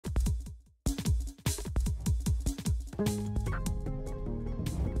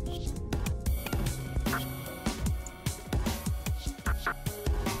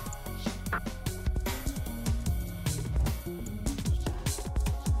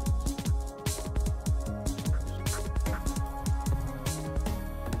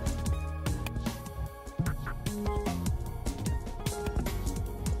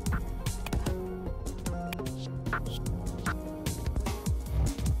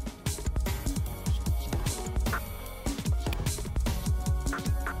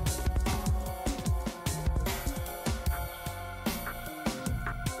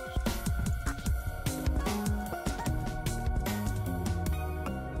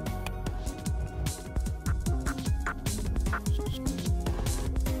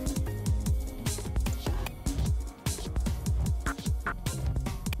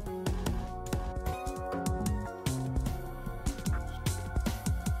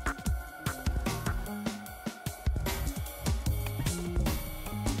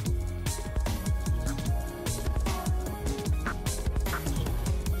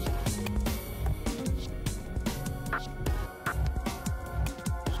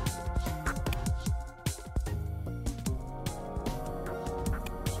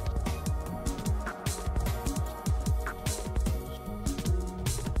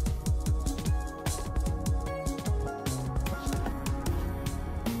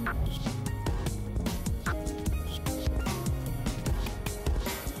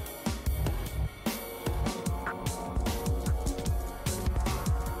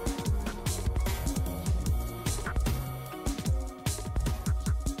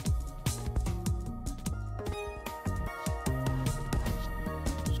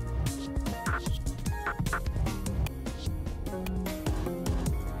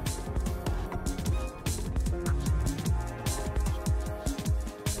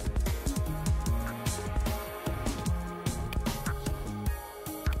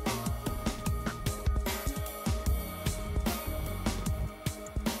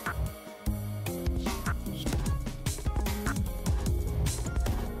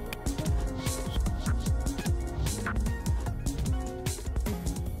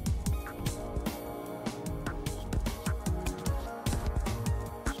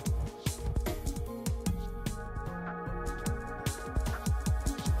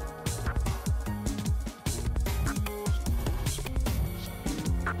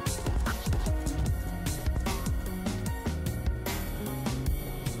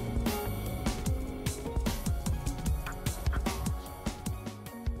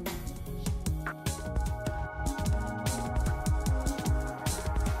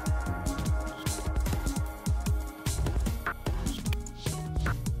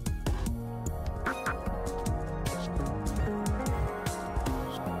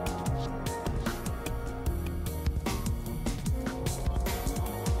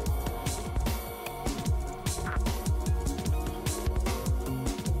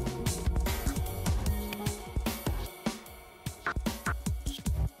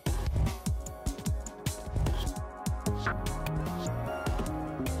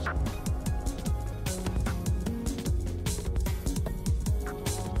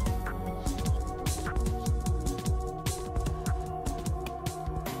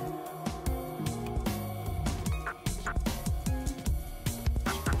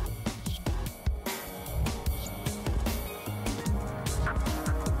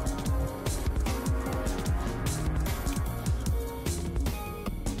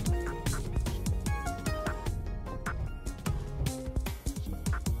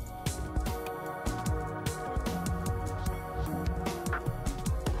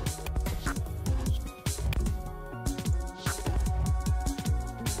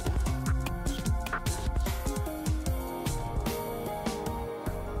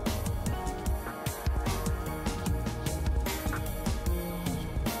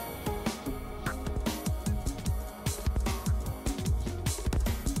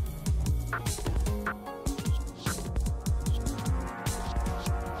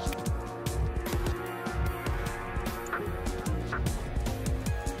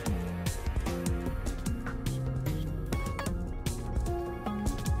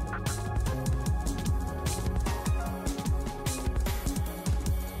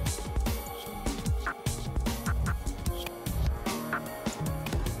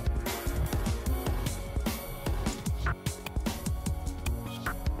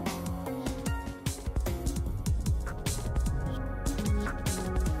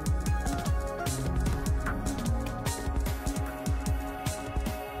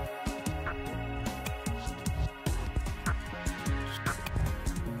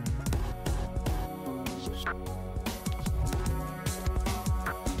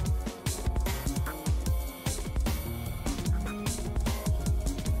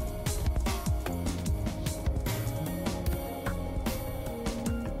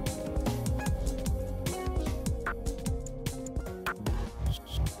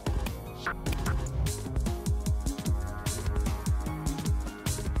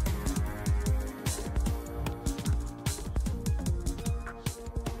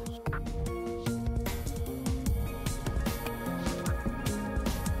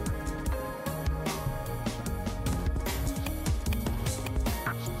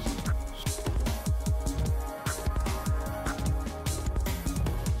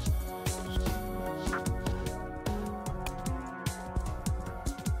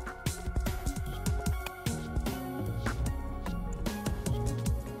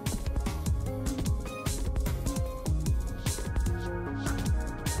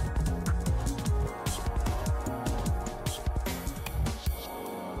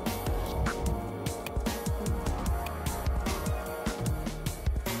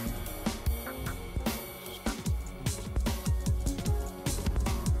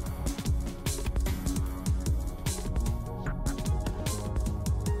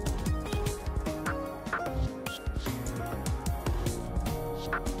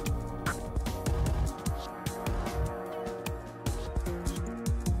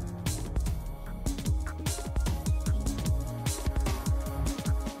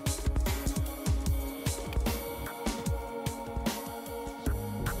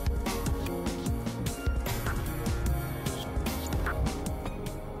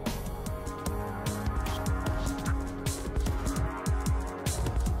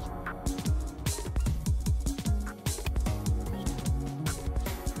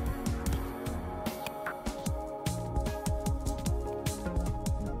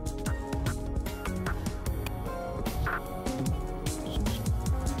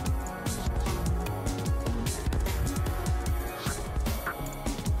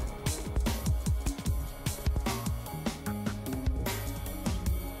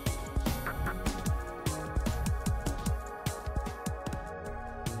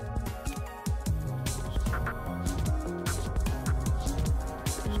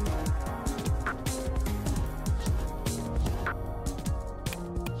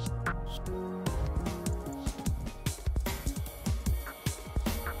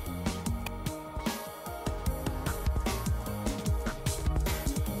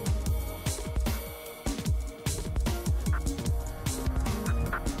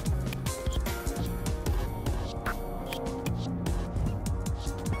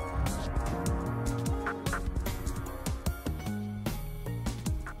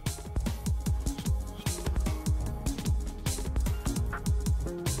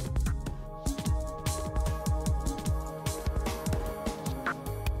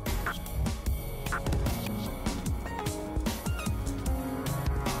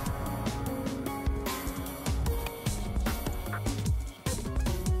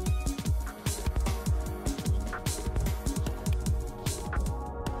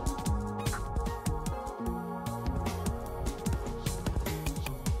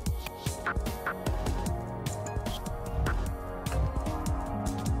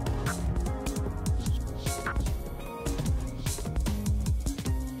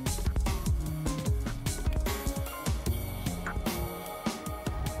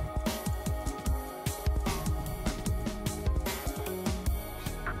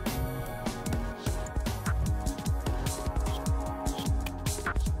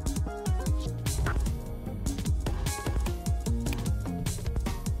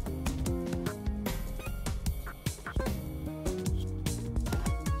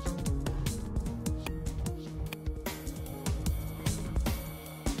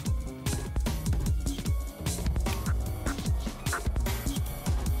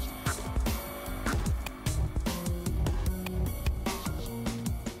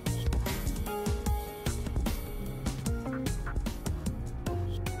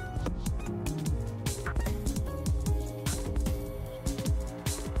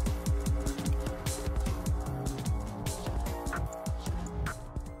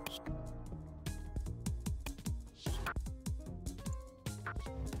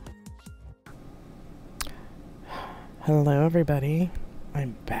Hello, everybody.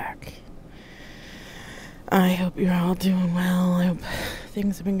 I'm back. I hope you're all doing well. I hope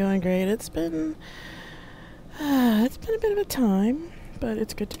things have been going great. It's been a bit of a time, but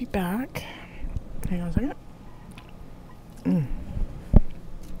it's good to be back. Hang on a second.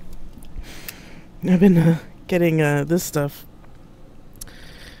 I've been getting this stuff.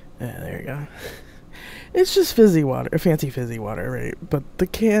 There you go. It's just fizzy water, fancy fizzy water, right? But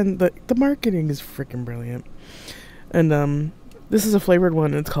the marketing is freaking brilliant. And this is a flavored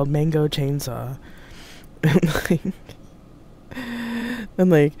one. It's called Mango Chainsaw.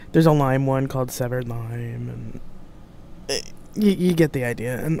 and there's a lime one called Severed Lime, and you get the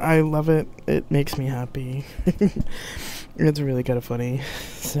idea. And I love it. It makes me happy. It's really kind of funny.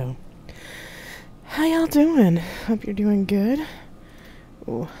 So, how y'all doing? Hope you're doing good.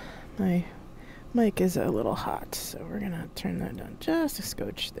 Oh, my mic is a little hot, so we're gonna turn that down just a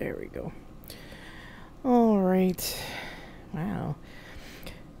scotch. There we go. Alright. Wow.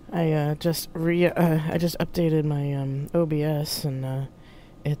 I just updated my OBS, and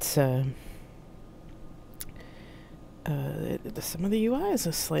it's some of the UIs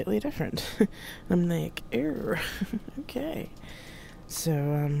are slightly different. I'm like, error. Okay.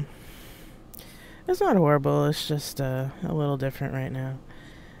 So it's not horrible, it's just a little different right now.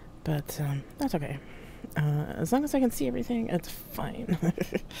 But that's okay. As long as I can see everything, it's fine.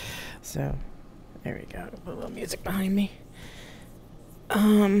 So there we go. A little music behind me.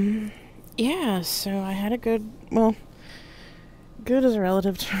 Yeah, so I had a good is a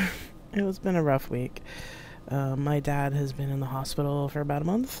relative term. It's been a rough week. My dad has been in the hospital for about a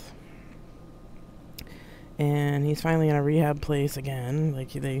month. And he's finally in a rehab place again.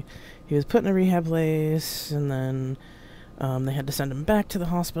 Like, he was put in a rehab place, and then they had to send him back to the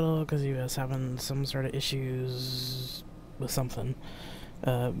hospital because he was having some sort of issues with something.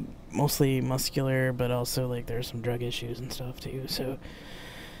 Mostly muscular, but also like there's some drug issues and stuff too. So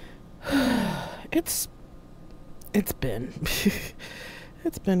it's been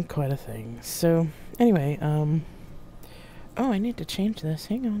it's been quite a thing. So anyway, oh, I need to change this.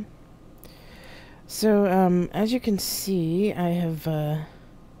 Hang on. So as you can see, I have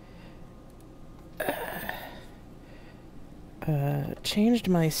changed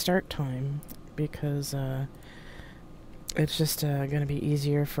my start time because it's just going to be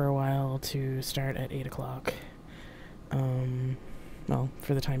easier for a while to start at 8 o'clock. Well,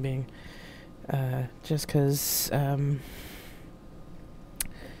 for the time being. Just because,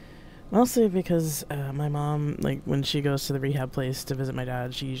 mostly because my mom, like, when she goes to the rehab place to visit my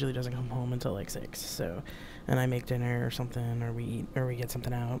dad, she usually doesn't come home until like 6, so, and I make dinner or something, or we eat, or we get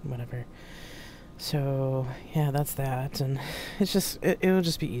something out, whatever. So, yeah, that's that, and it's just, it will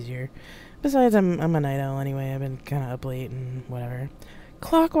just be easier. Besides, I'm a night owl anyway. I've been kind of up late and whatever.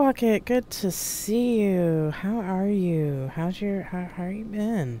 Clockwocket, good to see you. How are you? How you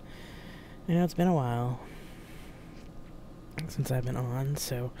been? I know it's been a while since I've been on,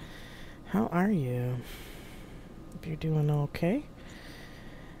 so how are you? Hope you're doing okay.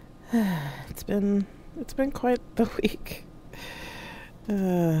 It's been quite the week.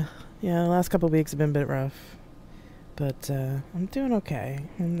 Yeah, the last couple of weeks have been a bit rough. But I'm doing okay.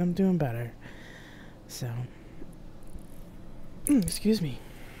 I'm doing better. So, excuse me.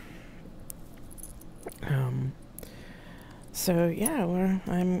 So yeah,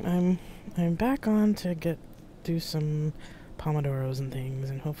 I'm back on to do some pomodoros and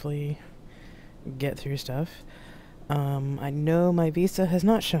things, and hopefully get through stuff. I know my visa has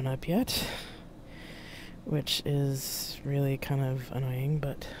not shown up yet, which is really kind of annoying,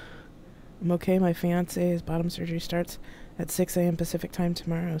 but I'm okay. My fiance's bottom surgery starts at 6 a.m. Pacific time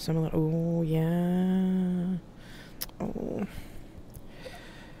tomorrow, so I'm like, oh, yeah. Oh.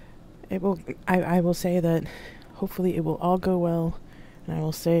 I will say that hopefully it will all go well, and I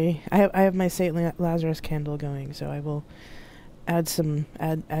will say, I have my St. Lazarus candle going, so I will add to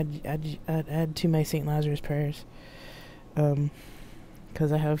my St. Lazarus prayers,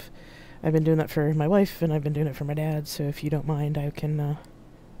 because I've been doing that for my wife, and I've been doing it for my dad, so if you don't mind, I can,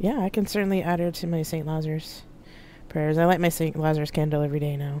 yeah, I can certainly add her to my St. Lazarus prayers. I light my St. Lazarus candle every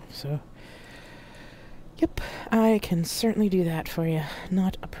day now, so yep, I can certainly do that for you.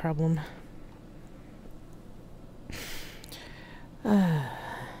 Not a problem. I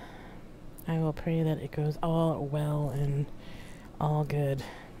will pray that it goes all well and all good.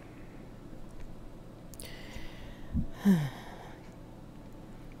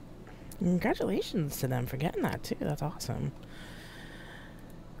 Congratulations to them for getting that, too. That's awesome.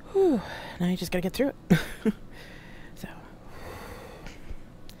 Whew. Now you just gotta get through it. So,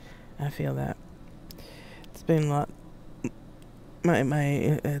 I feel that. It's been a lot.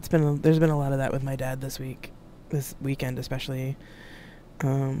 There's been a lot of that with my dad this week. this weekend especially.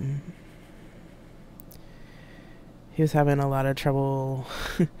 Um, he was having a lot of trouble.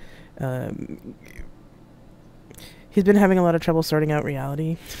 um, he's been having a lot of trouble sorting out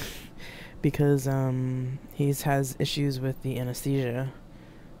reality because he has issues with the anesthesia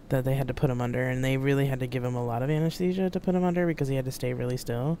that they had to put him under, and they really had to give him a lot of anesthesia to put him under because he had to stay really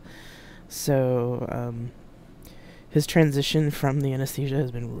still. So his transition from the anesthesia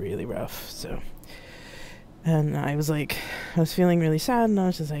has been really rough. So, and I was feeling really sad, and I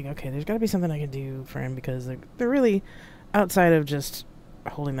was just like, okay, there's got to be something I can do for him, because they're really, outside of just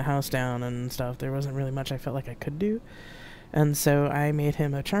holding the house down and stuff, there wasn't really much I felt like I could do. And so I made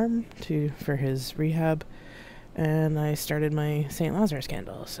him a charm for his rehab, and I started my St. Lazarus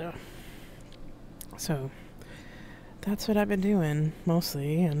candle. So that's what I've been doing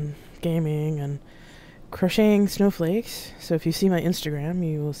mostly, and gaming and crocheting snowflakes. So if you see my Instagram,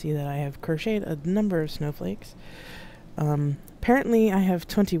 you will see that I have crocheted a number of snowflakes. Apparently I have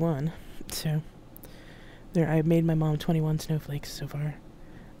 21, so I made my mom 21 snowflakes so far.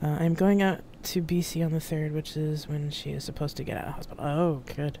 I'm going out to BC on the 3rd, which is when she is supposed to get out of hospital. Oh,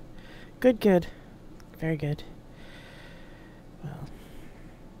 good. Good. Very good. Well,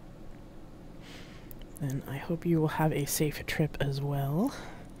 then I hope you will have a safe trip as well.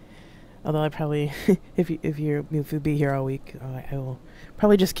 Although I probably, if you'll be here all week, I will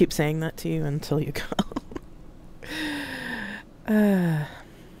probably just keep saying that to you until you go.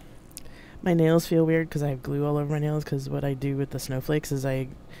 My nails feel weird because I have glue all over my nails, because what I do with the snowflakes is I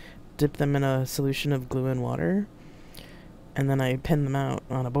dip them in a solution of glue and water, and then I pin them out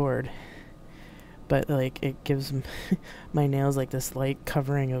on a board. But it gives my nails this light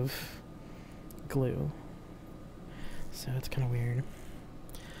covering of glue. So it's kind of weird.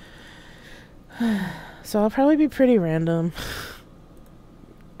 So I'll probably be pretty random.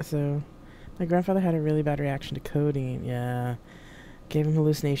 So my grandfather had a really bad reaction to codeine. Yeah. Gave him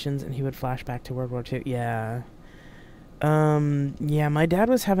hallucinations, and he would flash back to World War II. Yeah. Yeah, my dad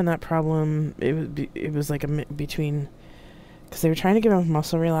was having that problem. It was between, because they were trying to give him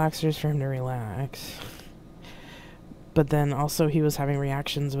muscle relaxers for him to relax. But then also he was having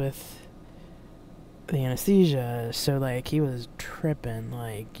reactions with the anesthesia, so he was tripping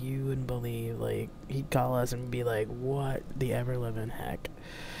you wouldn't believe. He'd call us and be like, what the ever living heck?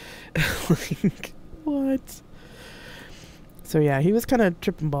 What? So yeah, he was kind of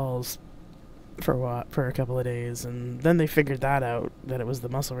tripping balls for a couple of days, and then they figured that out, that it was the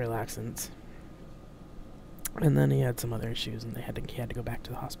muscle relaxants. And then he had some other issues, and he had to go back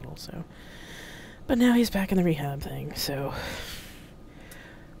to the hospital. So, but now he's back in the rehab thing. So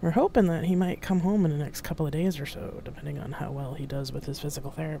we're hoping that he might come home in the next couple of days or so, depending on how well he does with his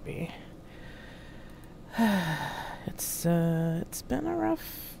physical therapy. It's been a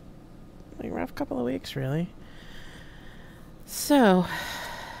rough couple of weeks, really. So,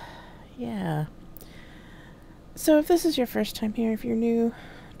 yeah. So if this is your first time here, if you're new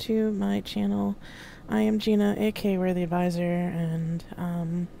to my channel, I am Gina, aka We're the Advisor, and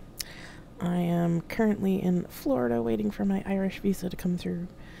I am currently in Florida waiting for my Irish visa to come through,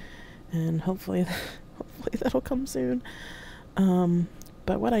 and hopefully that'll come soon.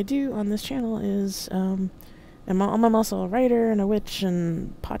 But what I do on this channel is I'm also a writer and a witch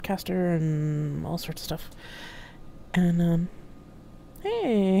and podcaster and all sorts of stuff. And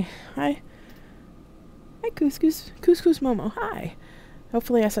hey, hi Couscous Momo, hi.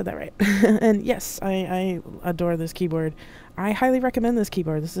 Hopefully I said that right. And yes, I adore this keyboard. I highly recommend this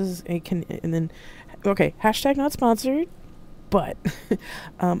keyboard. This is okay, hashtag not sponsored, but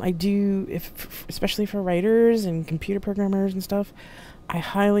I do, especially for writers and computer programmers and stuff, I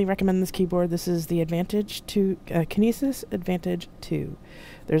highly recommend this keyboard. This is the Kinesis Advantage 2.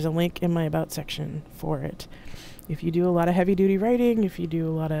 There's a link in my About section for it. If you do a lot of heavy-duty writing, if you do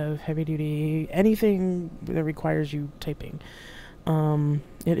a lot of heavy-duty anything that requires you typing,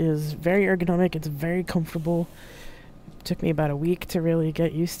 it is very ergonomic. It's very comfortable. It took me about a week to really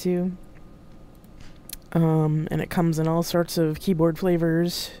get used to. And it comes in all sorts of keyboard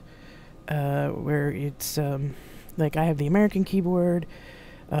flavors, where it's, I have the American keyboard,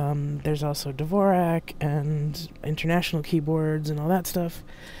 there's also Dvorak and international keyboards and all that stuff.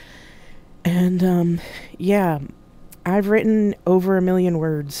 And, yeah, I've written over 1 million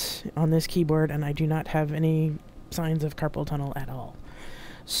words on this keyboard, and I do not have any signs of carpal tunnel at all.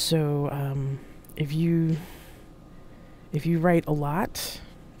 So, if you write a lot,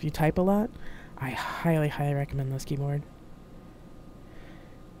 if you type a lot, I highly, highly recommend this keyboard.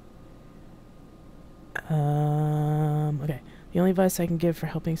 Okay. The only advice I can give for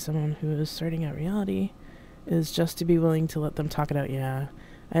helping someone who is sorting out reality is just to be willing to let them talk it out. Yeah.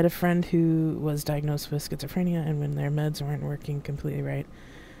 I had a friend who was diagnosed with schizophrenia, and when their meds weren't working completely right,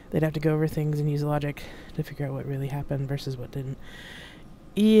 they'd have to go over things and use logic to figure out what really happened versus what didn't.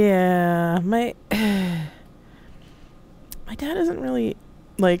 Yeah, my dad isn't really,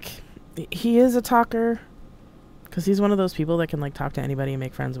 like, he is a talker, because he's one of those people that can, like, talk to anybody and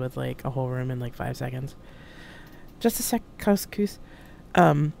make friends with, like, a whole room in, like, 5 seconds. Just a sec, couscous.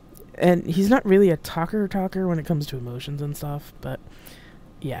 And he's not really a talker when it comes to emotions and stuff, but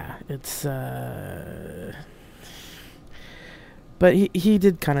yeah, it's, but he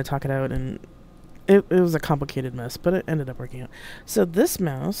did kind of talk it out, and it was a complicated mess, but it ended up working out. So this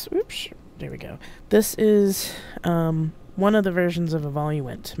mouse, oops, there we go. This is, one of the versions of a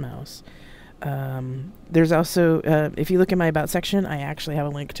Voluent mouse. There's also, if you look in my About section, I actually have a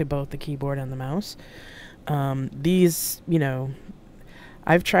link to both the keyboard and the mouse. These, you know,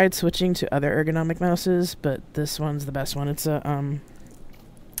 I've tried switching to other ergonomic mouses, but this one's the best one. It's a,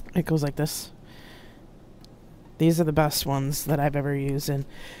 it goes like this. These are the best ones that I've ever used, and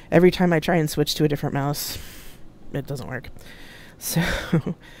every time I try and switch to a different mouse, it doesn't work. So,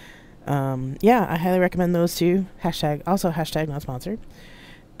 yeah, I highly recommend those two. Also hashtag not sponsored.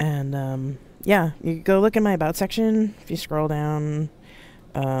 And, yeah, you go look in my About section. If you scroll down,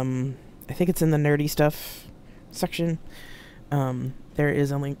 I think it's in the nerdy stuff section. There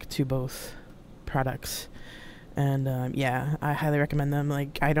is a link to both products. And, yeah, I highly recommend them.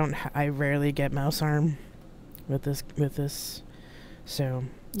 Like, I rarely get mouse arm with this. So,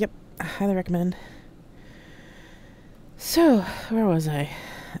 yep, I highly recommend. So, where was I?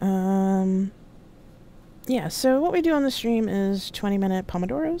 Yeah, so what we do on the stream is 20-minute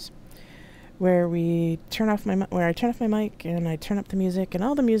pomodoros, where I turn off my mic and I turn up the music, and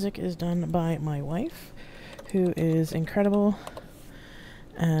all the music is done by my wife, who is incredible.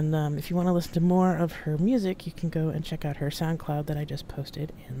 And if you want to listen to more of her music, you can go and check out her SoundCloud that I just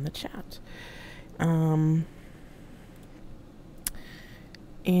posted in the chat.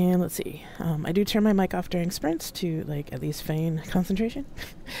 And let's see, I do turn my mic off during sprints to, like, at least feign concentration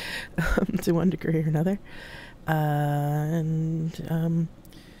to one degree or another. And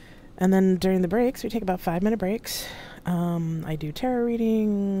then during the breaks, we take about 5-minute breaks. I do tarot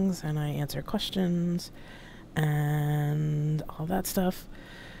readings, and I answer questions, and all that stuff.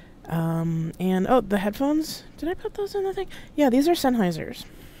 And, oh, the headphones, did I put those in the thing? Yeah, these are Sennheisers.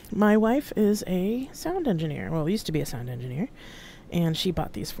 My wife is a sound engineer, well, used to be a sound engineer, and she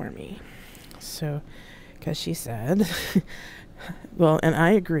bought these for me. So, because she said, well, and I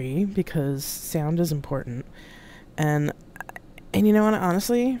agree, because sound is important. And you know what,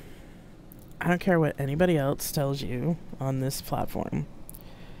 honestly, I don't care what anybody else tells you on this platform.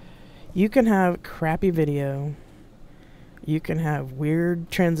 You can have crappy video, you can have weird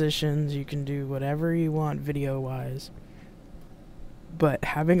transitions, you can do whatever you want video-wise, but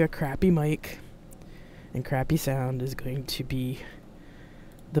having a crappy mic and crappy sound is going to be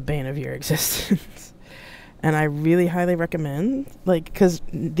the bane of your existence. And I really highly recommend, like, because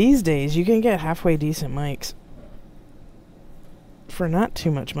these days you can get halfway decent mics for not too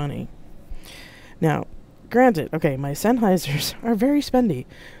much money. Now, granted, okay, my Sennheisers are very spendy,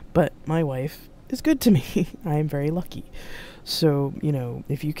 but my wife is good to me. I am very lucky. So, you know,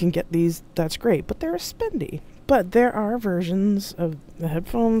 if you can get these, that's great, but they're spendy. But there are versions of the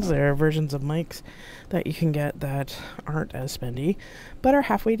headphones, there are versions of mics that you can get that aren't as spendy, but are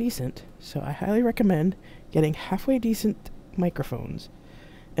halfway decent. So I highly recommend getting halfway decent microphones.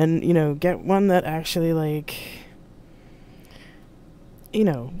 And, you know, get one that actually, like, you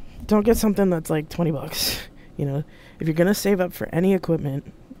know, don't get something that's like $20. You know, if you're gonna save up for any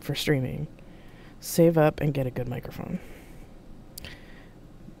equipment for streaming, save up and get a good microphone.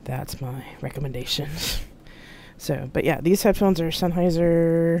 That's my recommendation. So, but yeah, these headphones are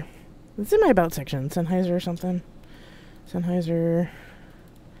Sennheiser. It's in my About section. Sennheiser or something. Sennheiser.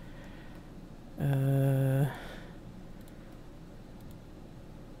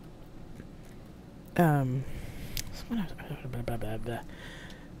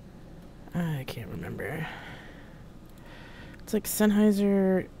 I can't remember. It's like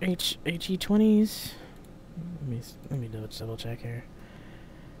Sennheiser HE20s. Let me double check here.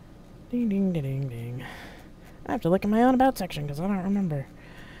 Ding ding ding ding ding. I have to look at my own About section because I don't remember.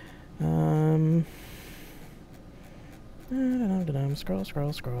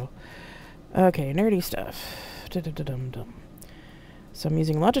 Scroll. Okay, nerdy stuff. So I'm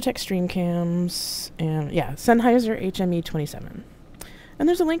using Logitech Stream Cams, and yeah, Sennheiser HME27. And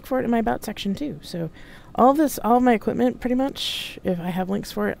there's a link for it in my About section too. So all of my equipment, pretty much, if I have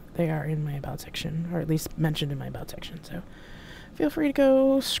links for it, they are in my About section, or at least mentioned in my About section. So feel free to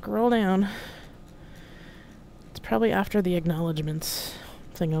go scroll down. It's probably after the acknowledgements,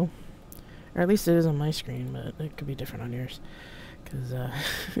 thingo. Or at least it is on my screen, but it could be different on yours. Because,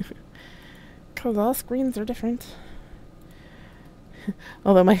 cause all screens are different.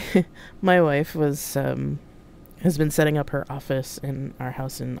 Although my wife has been setting up her office in our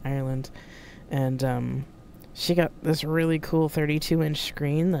house in Ireland, and she got this really cool 32-inch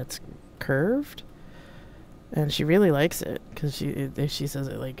screen that's curved, and she really likes it because she says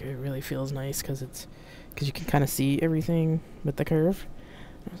it really feels nice because you can kind of see everything with the curve.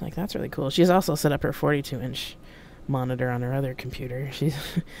 I was like, that's really cool. She's also set up her 42-inch monitor on her other computer.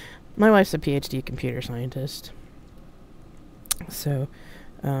 My wife's a PhD computer scientist. So,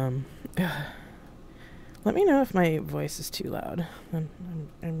 let me know if my voice is too loud.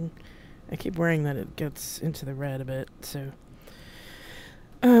 I keep worrying that it gets into the red a bit. So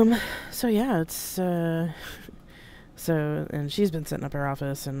yeah, it's and she's been setting up her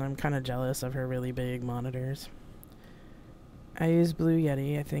office, and I'm kind of jealous of her really big monitors. I use Blue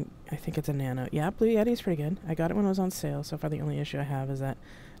Yeti. I think it's a Nano. Yeah, Blue Yeti's pretty good. I got it when it was on sale. So far, the only issue I have is that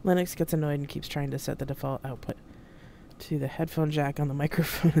Linux gets annoyed and keeps trying to set the default output to the headphone jack on the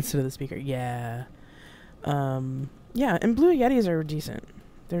microphone instead of the speaker. Yeah. Yeah, and Blue Yetis are decent.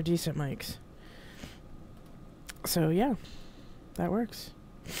 They're decent mics. So yeah, that works.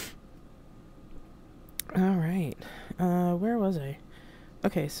 All right. Where was I?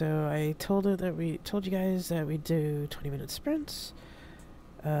 Okay, so I told you guys that we do 20-minute sprints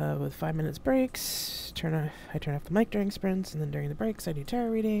with 5 minutes breaks. I turn off the mic during sprints, and then during the breaks I do tarot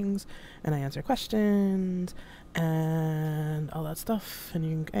readings and I answer questions and all that stuff. And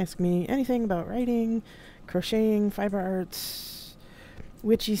you can ask me anything about writing, crocheting, fiber arts,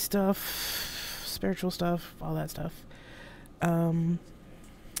 witchy stuff, spiritual stuff, all that stuff. And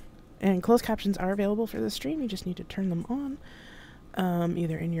closed captions are available for the stream. You just need to turn them on.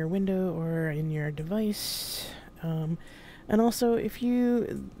 Either in your window or in your device. And also,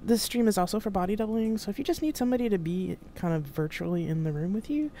 this stream is also for body doubling, so if you just need somebody to be kind of virtually in the room with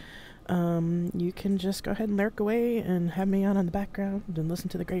you, you can just go ahead and lurk away and have me on in the background and listen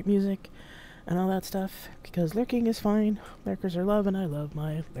to the great music and all that stuff, because lurking is fine. Lurkers are love, and I love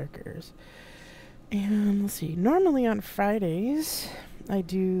my lurkers. And let's see, normally on Fridays, I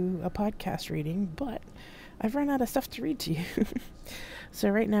do a podcast reading, but I've run out of stuff to read to you. So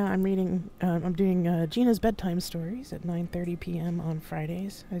right now I'm doing Gina's bedtime stories at 9:30 p.m. on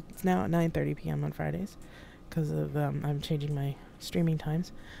Fridays. It's now at 9:30 p.m. on Fridays because of I'm changing my streaming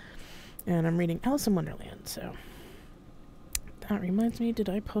times. And I'm reading Alice in Wonderland. So that reminds me, did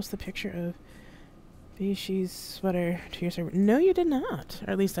I post the picture of She's sweater to your server? No, you did not.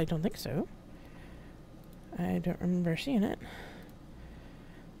 Or at least I don't think so. I don't remember seeing it.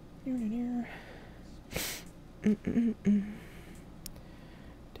 Yeah,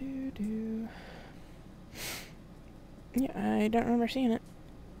 I don't remember seeing it.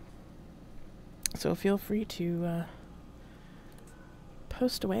 So feel free to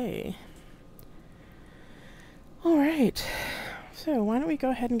post away. Alright. So why don't we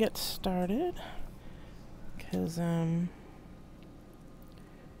go ahead and get started? Because,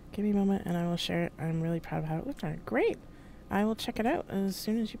 give me a moment and I will share it. I'm really proud of how it looked. Great. I will check it out as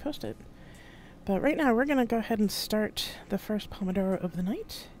soon as you post it. But right now, we're going to go ahead and start the first Pomodoro of the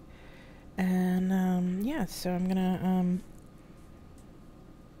night. And, yeah, so I'm going to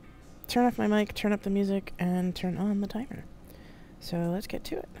turn off my mic, turn up the music, and turn on the timer. So let's get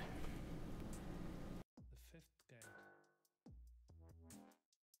to it.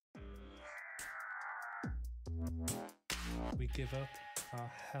 We give up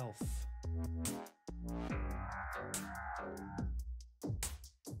our health.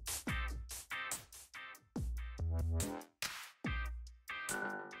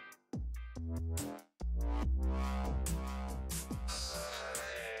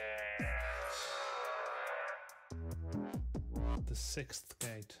 The sixth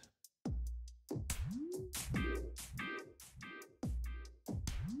gate.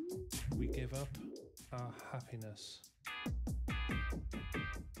 We give up our happiness.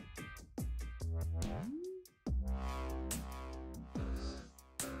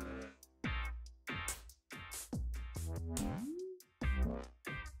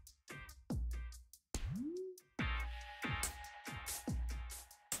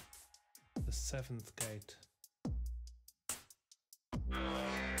 The seventh gate.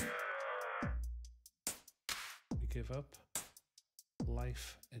 We give up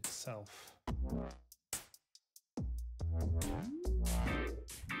life itself.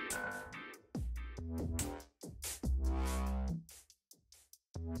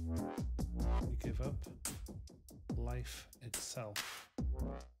 We give up life itself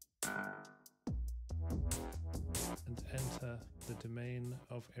and enter the the domain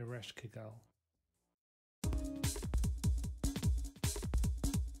of Ereshkigal.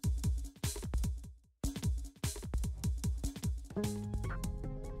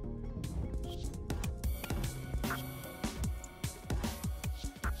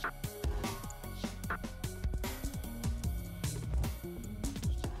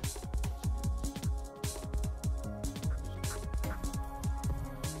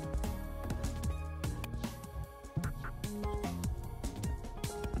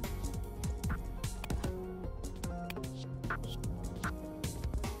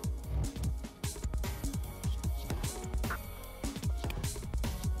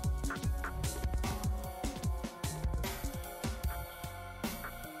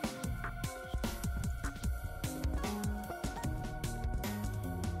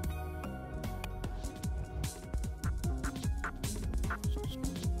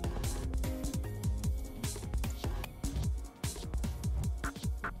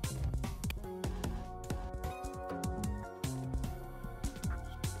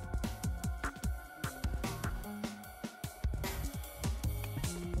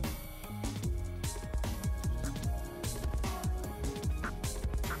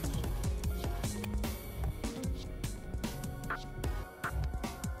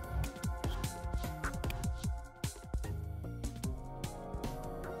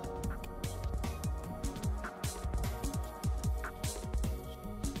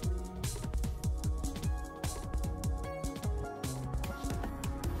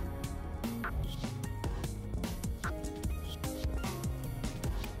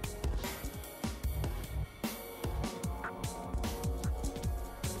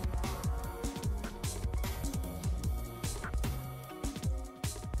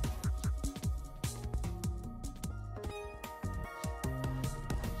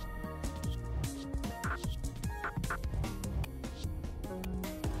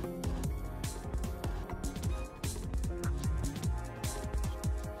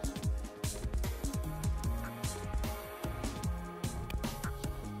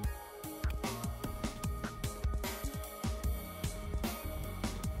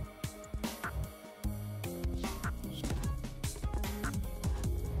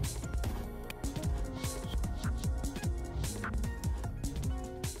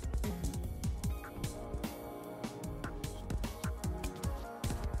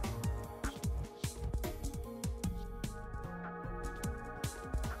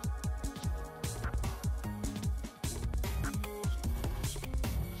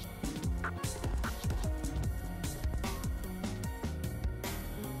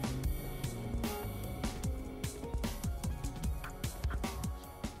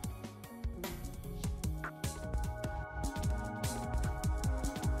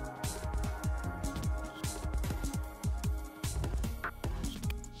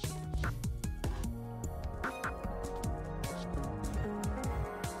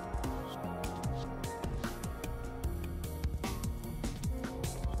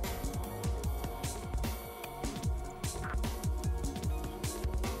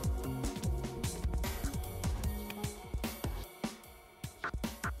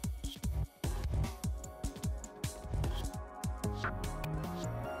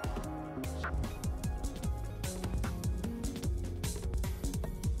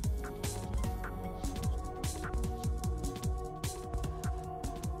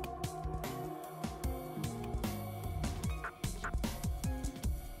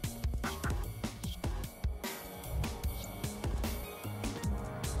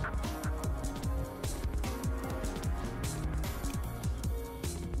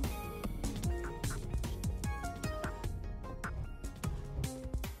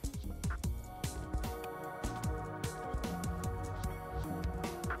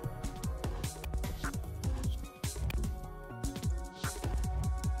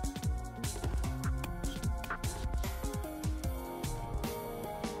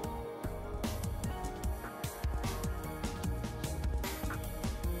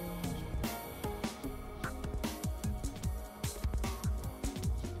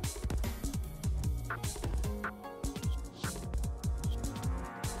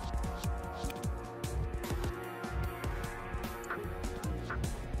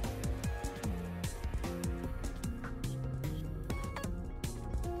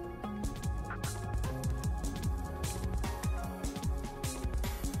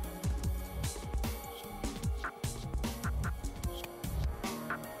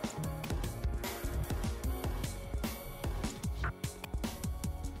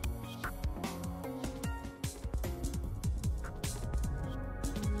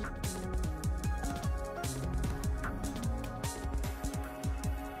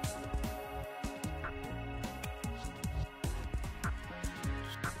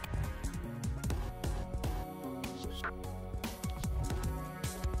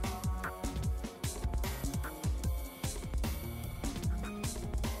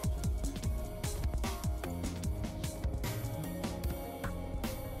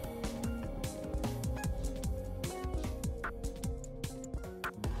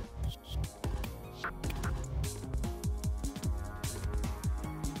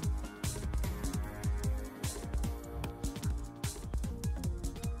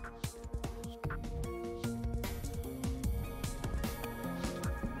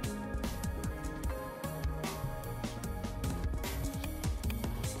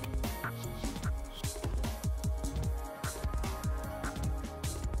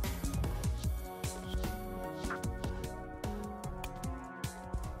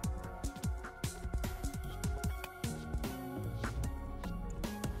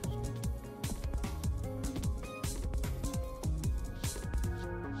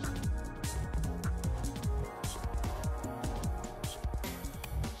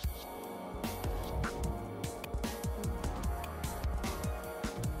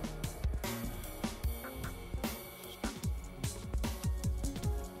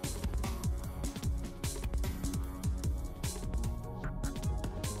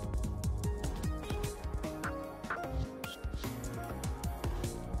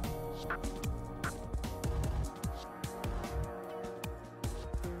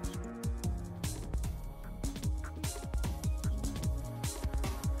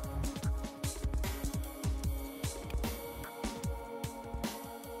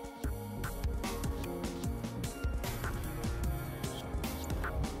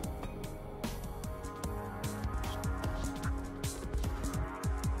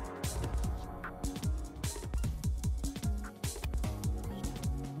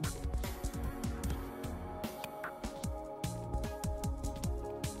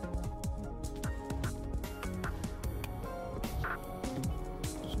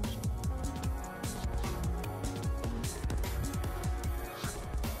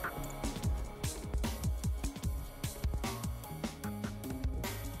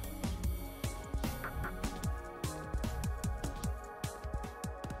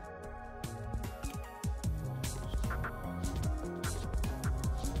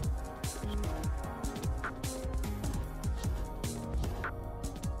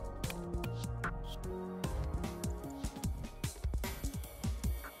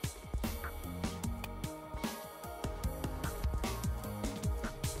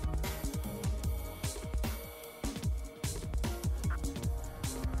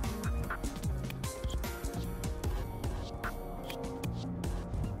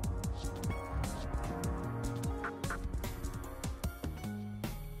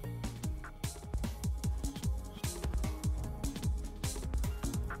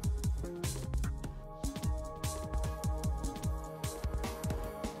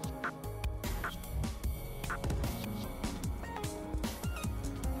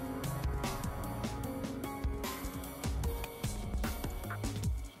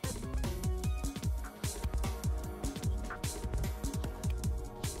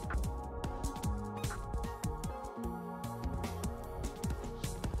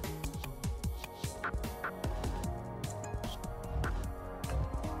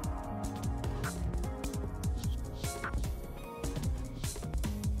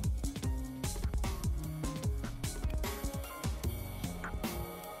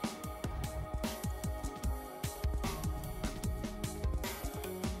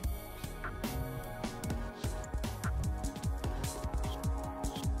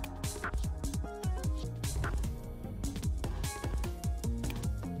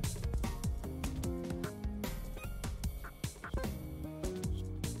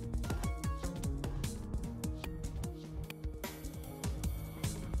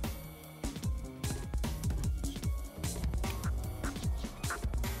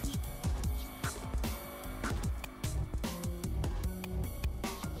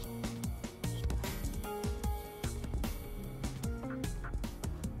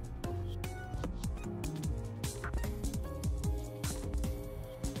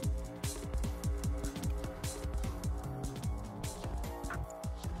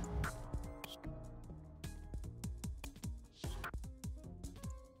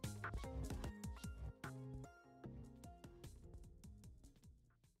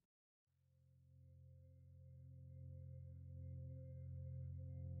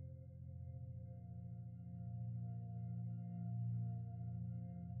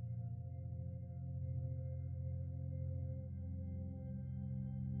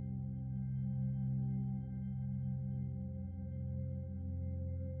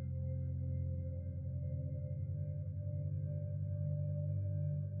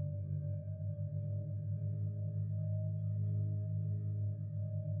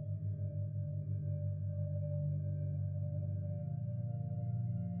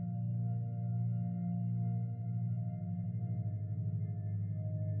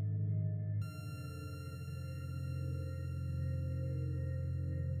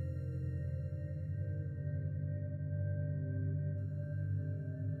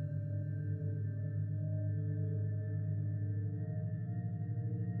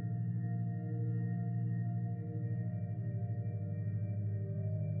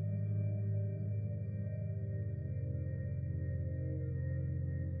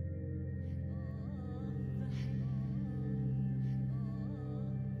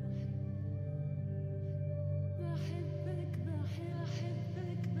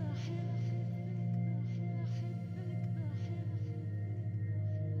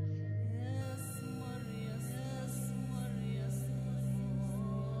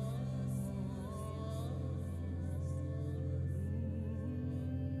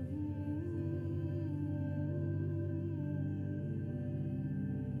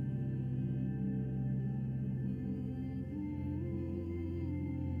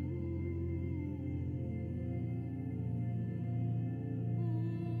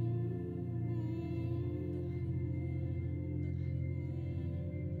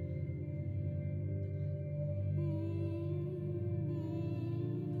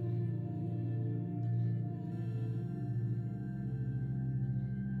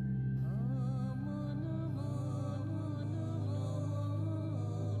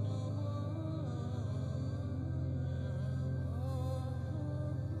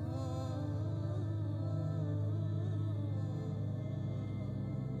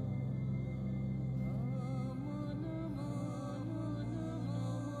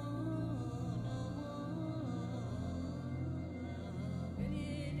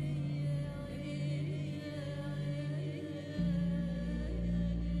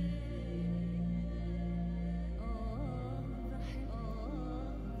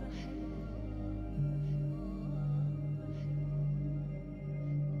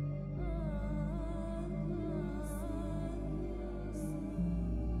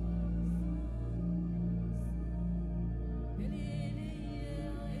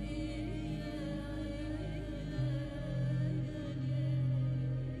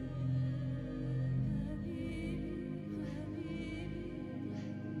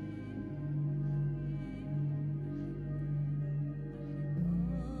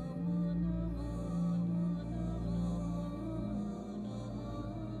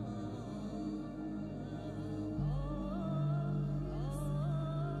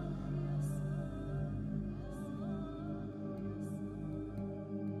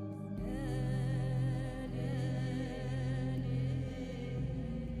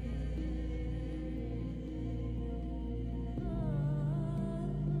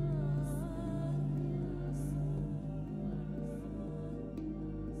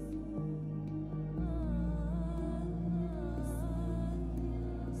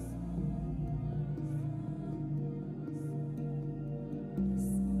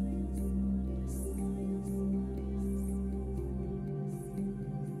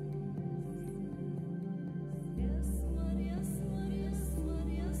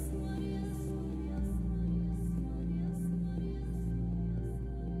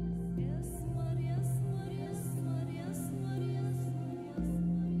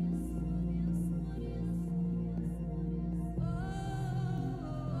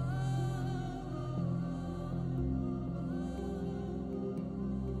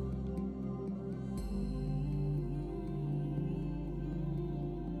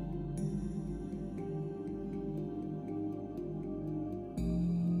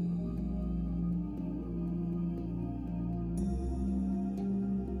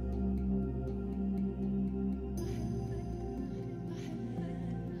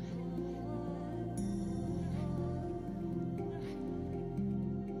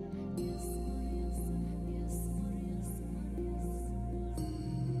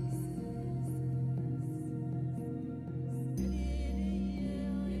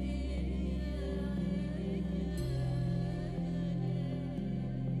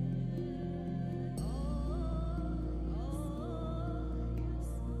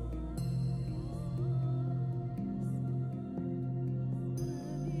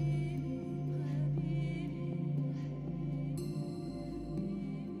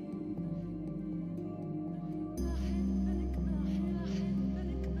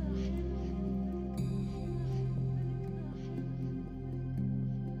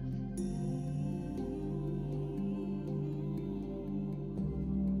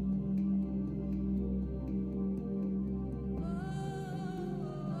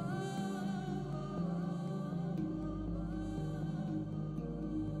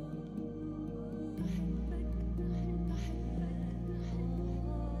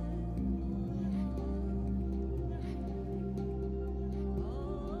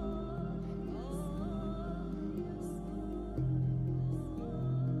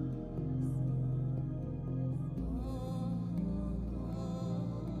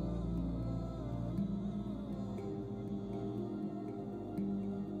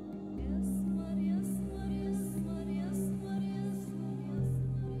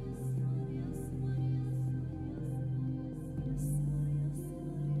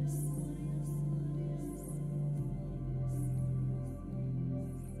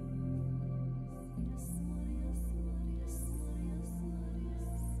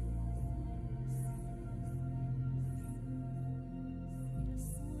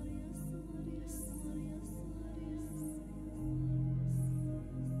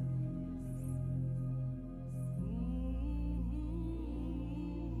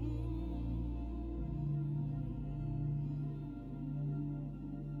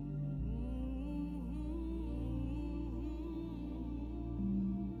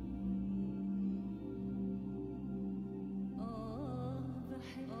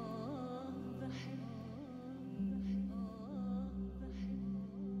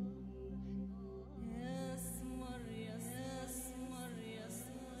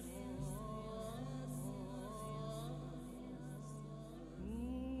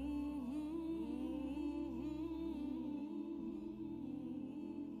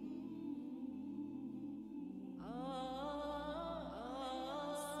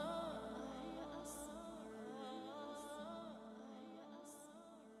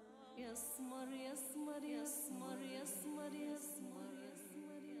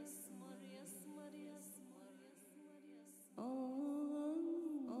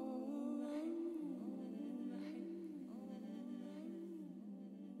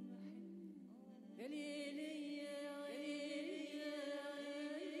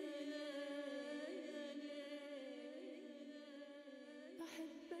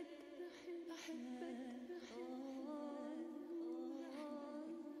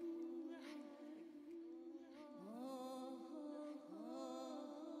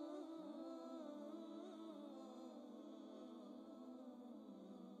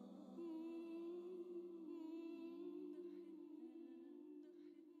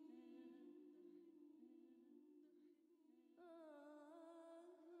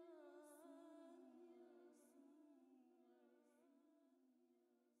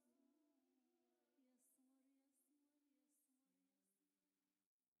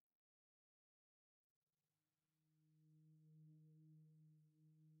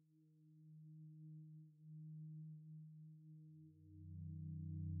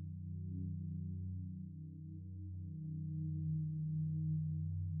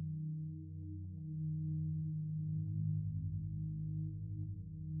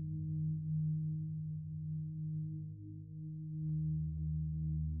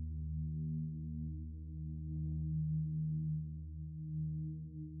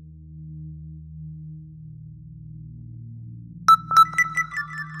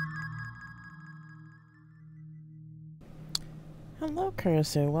 Hello,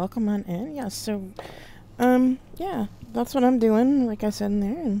 Caruso. Welcome on in. Yeah, so, yeah, that's what I'm doing, like I said in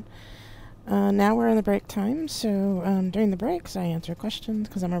there. And now we're in the break time, so during the breaks, I answer questions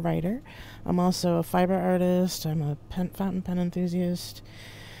because I'm a writer. I'm also a fiber artist. I'm a fountain pen enthusiast.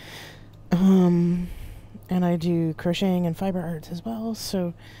 And I do crocheting and fiber arts as well,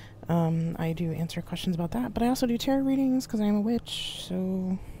 so I do answer questions about that. But I also do tarot readings because I'm a witch,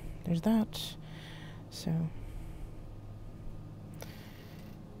 so there's that. So...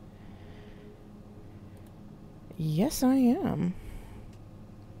 yes, I am.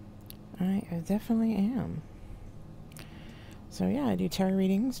 I definitely am. So yeah, I do tarot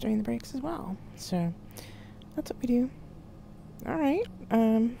readings during the breaks as well. So that's what we do. All right.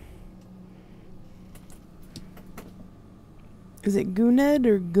 Is it Guned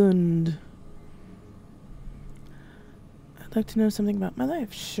or Gund? I'd like to know something about my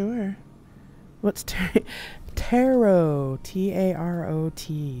life. Sure. What's tarot?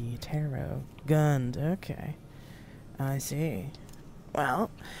 T-A-R-O-T. Tarot. Gund. Okay. I see. Well,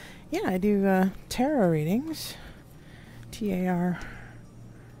 yeah, I do tarot readings. T-A-R-O-T.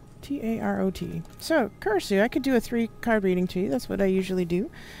 So, Cursu, I could do a 3-card reading to you. That's what I usually do.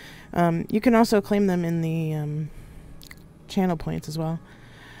 You can also claim them in the channel points as well.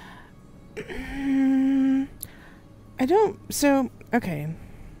 I don't... so, okay.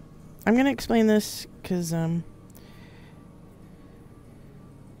 I'm going to explain this because...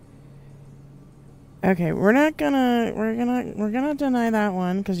 okay, we're gonna deny that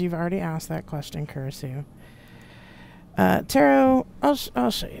one because you've already asked that question, Kurisu. Tarot, I'll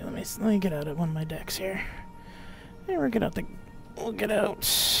show you. Let me get out of one of my decks here. Hey, we'll get out.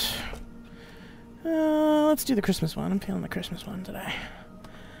 Let's do the Christmas one. I'm feeling the Christmas one today.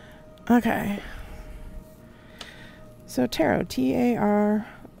 Okay. So tarot, T-A-R-O-T,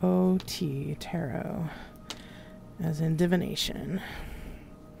 tarot, as in divination.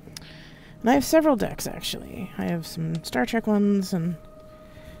 And I have several decks, actually. I have some Star Trek ones,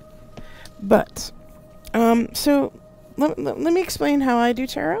 but, so, let me explain how I do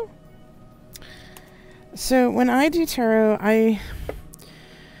tarot. So, when I do tarot, I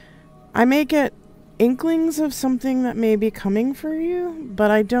may get inklings of something that may be coming for you, but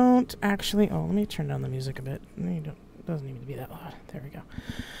I don't actually... oh, let me turn down the music a bit. It doesn't need to be that loud. There we go.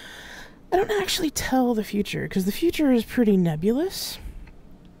 I don't actually tell the future, because the future is pretty nebulous.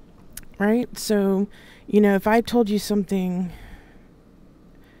 Right? So, you know, if I told you something...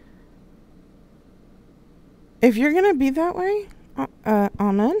 if you're going to be that way,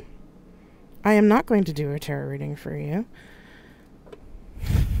 amen. I am not going to do a tarot reading for you.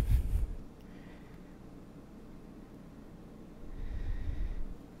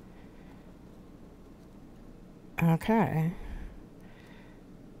 Okay.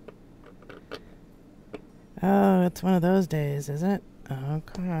 Oh, it's one of those days, is it?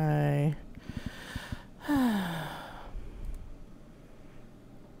 Okay.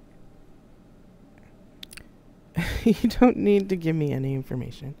 You don't need to give me any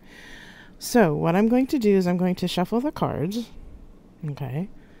information. So, what I'm going to do is I'm going to shuffle the cards. Okay.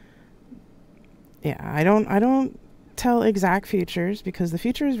 Yeah, I don't tell exact futures because the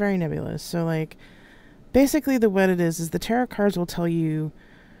future is very nebulous. So, like, basically what it is the tarot cards will tell you...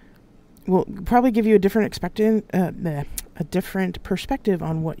 will probably give you a different a different perspective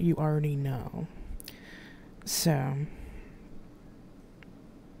on what you already know. So,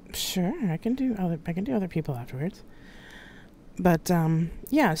 sure, I can do other people afterwards. But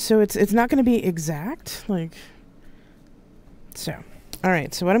yeah, so it's not going to be exact, like. So, all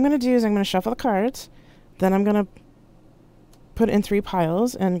right. So what I'm going to do is I'm going to shuffle the cards, then I'm going to put it in 3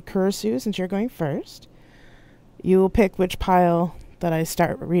 piles. And Kurisu, since you're going first, you will pick which pile that I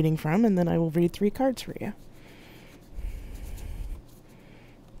start reading from, and then I will read 3 cards for you.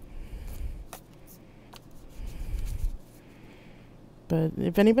 But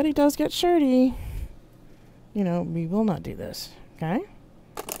if anybody does get shirty, you know, we will not do this, okay?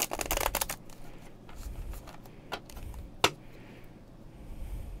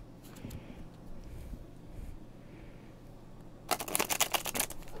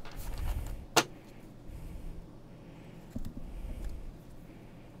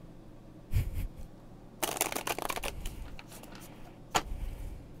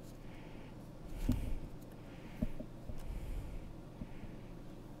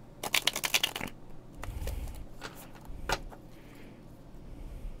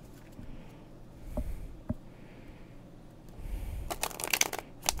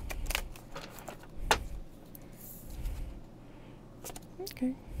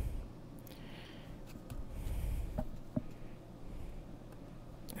 Okay.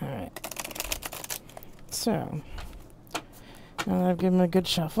 All right. So, Now that I've given them a good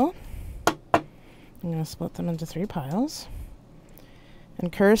shuffle, I'm going to split them into 3 piles.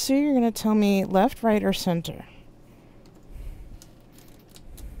 And cursor, you're going to tell me left, right, or center.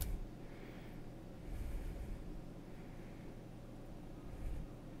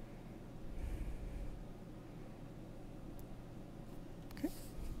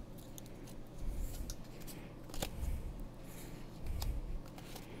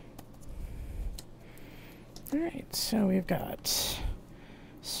 Alright, so we've got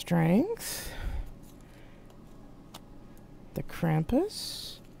strength, the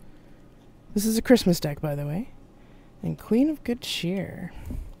Krampus. This is a Christmas deck, by the way. And Queen of Good Cheer.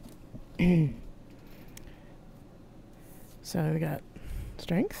 So we got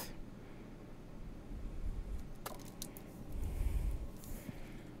strength,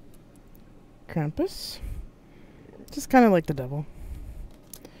 Krampus, just kind of like the devil,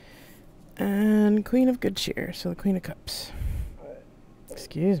 and Queen of Good Cheer, so the Queen of Cups.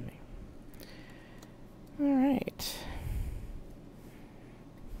 Excuse me. Alright.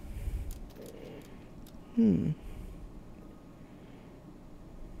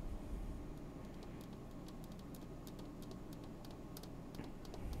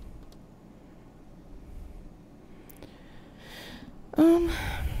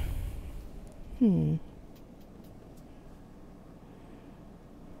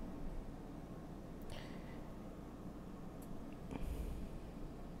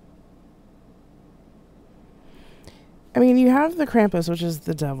 I mean, you have the Krampus, which is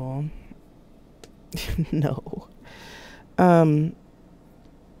the devil. No.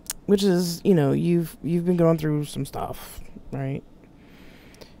 Which is, you know, you've been going through some stuff, right?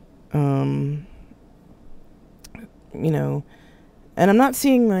 You know, and I'm not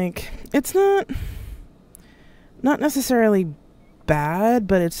seeing, like, it's not necessarily bad,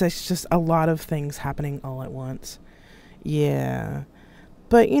 but it's just a lot of things happening all at once. Yeah.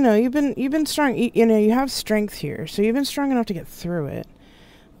 But, you know, you've been strong, you know, you have strength here, so you've been strong enough to get through it.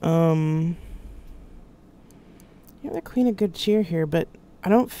 You have the Queen of Good Cheer here, but I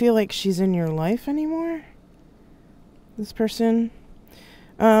don't feel like she's in your life anymore. This person.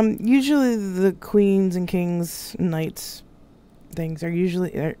 Usually the queens and kings and knights things are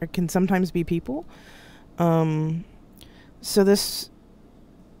usually, can sometimes be people. So this,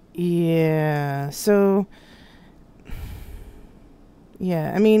 yeah, so,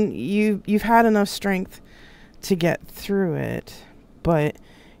 yeah, I mean, you've had enough strength to get through it, but,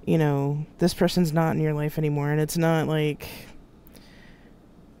 you know, this person's not in your life anymore, and it's not like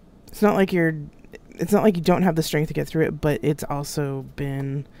you don't have the strength to get through it, but it's also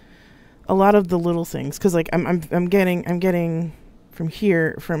been a lot of the little things, because, like, I'm getting from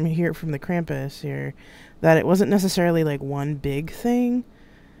the Krampus here, that it wasn't necessarily like one big thing.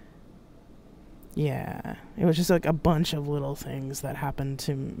 Yeah, it was just like a bunch of little things that happened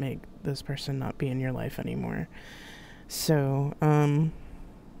to make this person not be in your life anymore. So,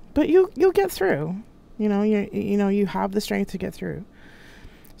 but you'll get through. You know, you have the strength to get through.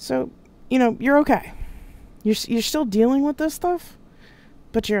 So, you know, you're okay. You're still dealing with this stuff,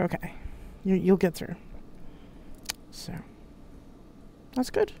 but you're okay. You'll get through. So, that's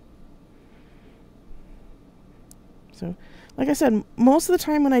good. So, like I said, most of the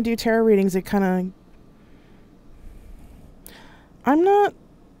time when I do tarot readings, it kind of, I'm not,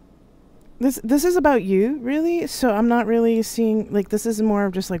 this is about you, really, so I'm not really seeing, like, this is more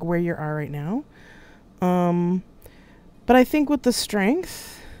of just, like, where you are right now. But I think with the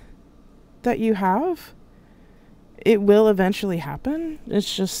strength that you have, it will eventually happen.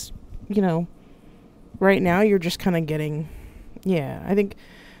 It's just, you know, right now you're just kind of getting, yeah, I think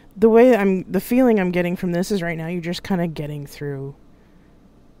the feeling I'm getting from this is right now you're just kind of getting through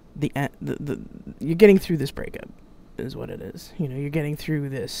you're getting through this breakup is what it is. You know, you're getting through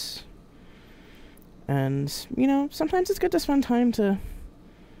this. And, you know, sometimes it's good to spend time to,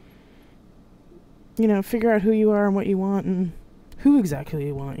 you know, figure out who you are and what you want and who exactly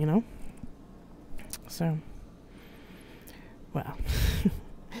you want, you know? So, well.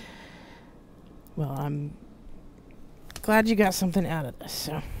 Well, I'm glad you got something out of this,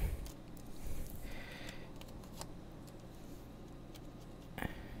 so.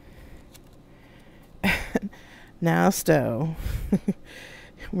 Now, Stowe.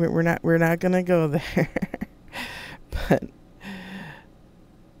 we're not gonna go there. But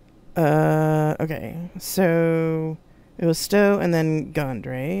okay. So it was Stowe and then Gund,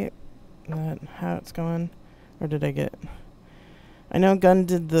 right? Is that how it's going? Or did I get, I know Gund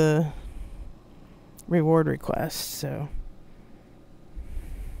did the reward request, so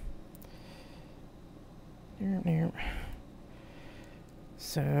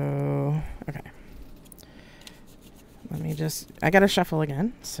so okay. Let me just, I gotta shuffle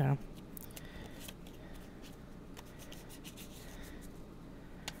again, so.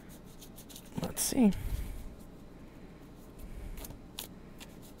 Let's see.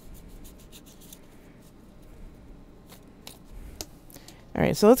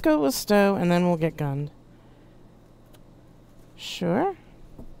 Alright, so let's go with stow, and then we'll get gunned. Sure.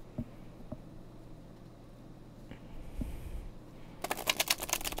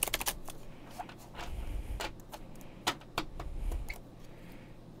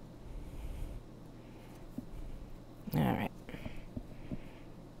 Alright.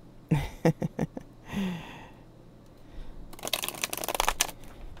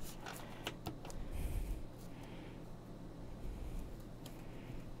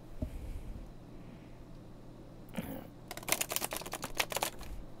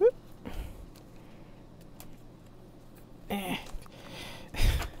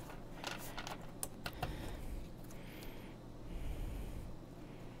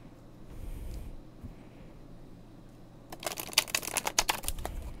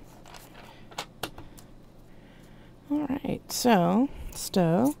 Alright, so,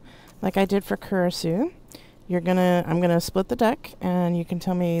 stow, like I did for Kurisu, I'm gonna split the deck, and you can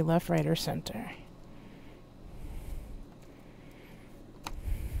tell me left, right, or center.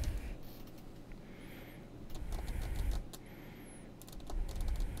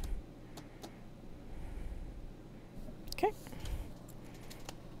 Okay.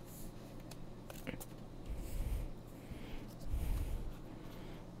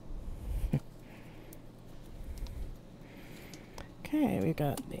 Okay, we've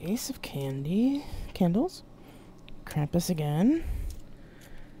got the Ace of Candles, Krampus again,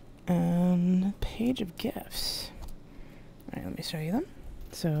 and Page of Gifts. Alright, let me show you them.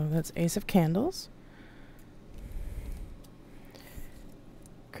 So that's Ace of Candles,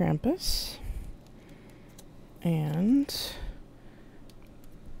 Krampus, and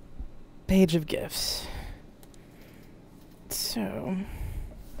Page of Gifts. So,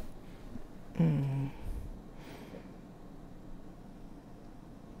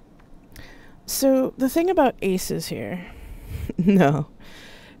 So the thing about aces here, no,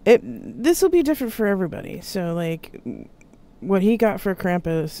 this will be different for everybody. So like, what they got for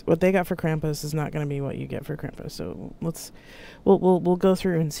Krampus is not going to be what you get for Krampus. So we'll go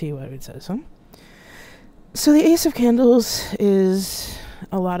through and see what it says. So the Ace of Candles is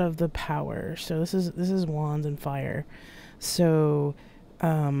a lot of the power. So this is wands and fire. So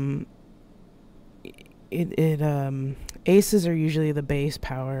aces are usually the base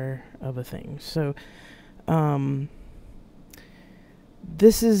power of a thing. So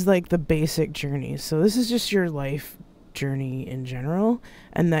this is like the basic journey. So this is just your life journey in general,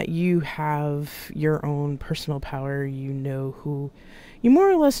 and that you have your own personal power. You more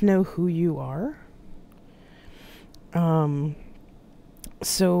or less know who you are.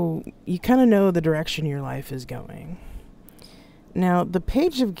 So you kind of know the direction your life is going. Now, the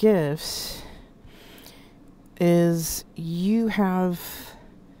Page of Gifts is you have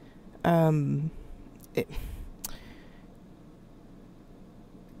how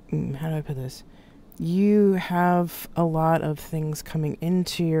do I put this? You have a lot of things coming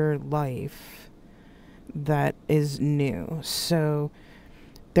into your life that is new. So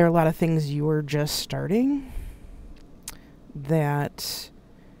there are a lot of things you're just starting that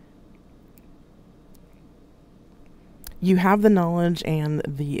you have the knowledge and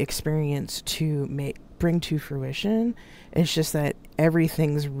the experience to bring to fruition. It's just that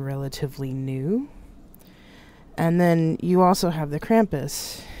everything's relatively new. And then you also have the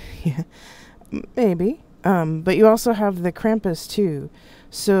Krampus. Yeah, maybe. But you also have the Krampus too.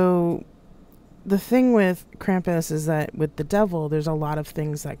 So the thing with Krampus is that with the devil, there's a lot of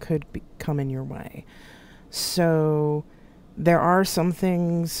things that could come in your way. So there are some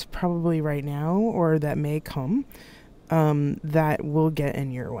things probably right now, or that may come, that will get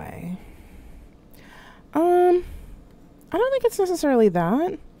in your way. I don't think it's necessarily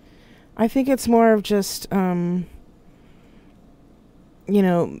that. I think it's more of just,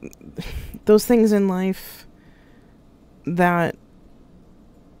 those things in life that,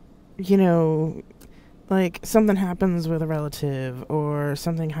 like something happens with a relative, or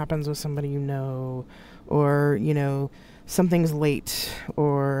something happens with somebody you know, or, something's late,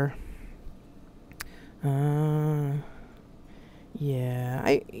 or,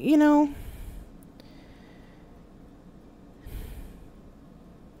 yeah,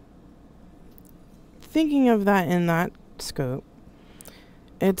 thinking of that in that scope,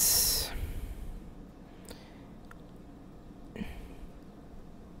 it's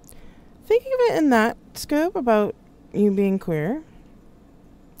thinking of it in that scope about you being queer.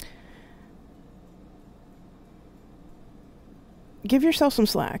 give yourself some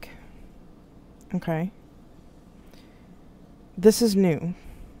slack. Okay? This is new.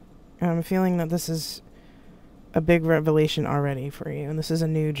 I'm feeling that this is a big revelation already for you, and this is a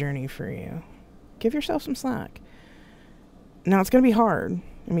new journey for you. Give yourself some slack. Now, it's going to be hard.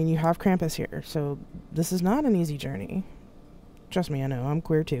 I mean, you have Krampus here, so this is not an easy journey. Trust me, I know. I'm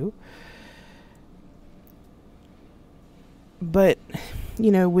queer too. But,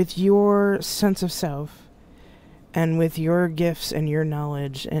 you know, with your sense of self, and with your gifts and your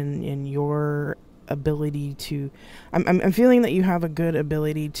knowledge and your ability to... I'm feeling that you have a good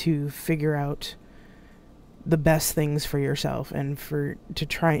ability to figure out the best things for yourself, and to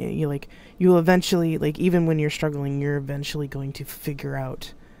try, you'll eventually, like, even when you're struggling, you're eventually going to figure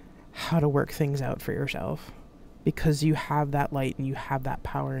out how to work things out for yourself, because you have that light and you have that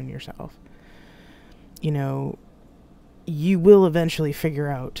power in yourself. You know, you will eventually figure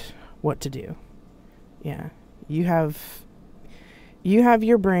out what to do. Yeah. You have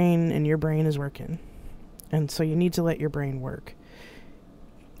your brain, and your brain is working. And so you need to let your brain work.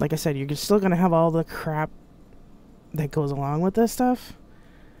 Like I said, you're still going to have all the crap that goes along with this stuff,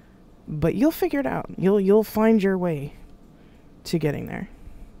 but you'll figure it out. You'll find your way to getting there.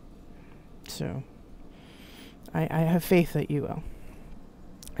 So I have faith that you will.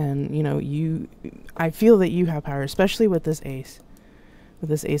 And, you know, I feel that you have power, especially with this ace. With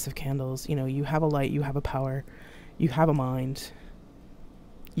this Ace of Candles, you know, you have a light, you have a power, you have a mind.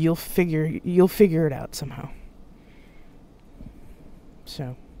 You'll figure it out somehow.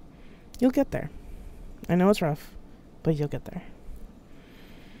 So, you'll get there. I know it's rough, but you'll get there.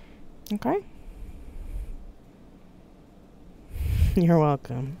 Okay? You're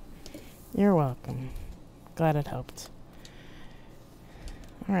welcome. You're welcome. Glad it helped.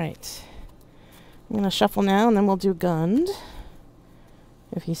 Alright. I'm going to shuffle now, and then we'll do Gund.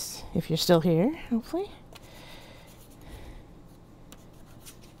 If you're still here, hopefully.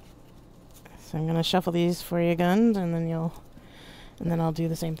 So I'm gonna shuffle these for you, Gund, and then I'll do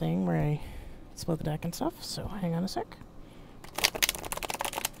the same thing where I split the deck and stuff. So hang on a sec.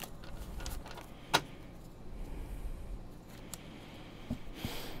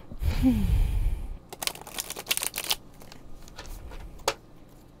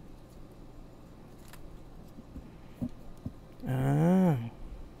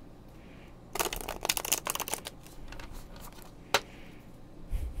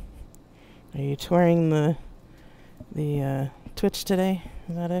 Are you touring the Twitch today?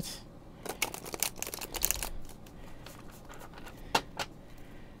 Is that it?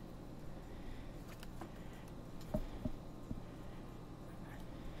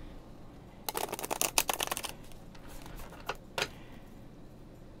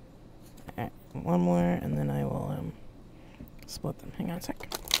 Alright, one more, and then I will split them. Hang on a sec.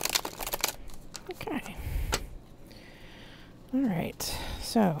 Okay. Alright,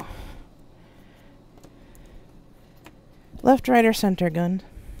 so... left, right, or center, Gund?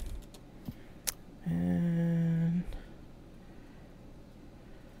 And...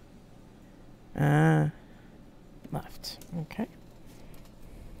 left. Okay.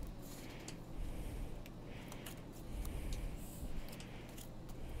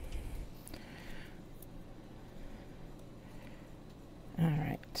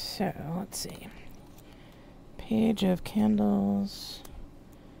 Alright, so let's see. Page of Candles,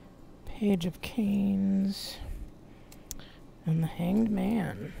 Page of Canes, and the Hanged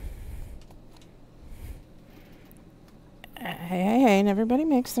Man. Hey, and everybody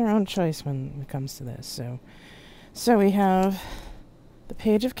makes their own choice when it comes to this. So we have the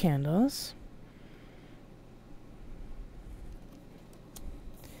Page of Candles.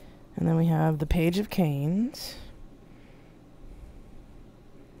 And then we have the Page of Canes.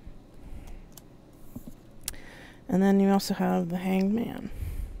 And then you also have the Hanged Man.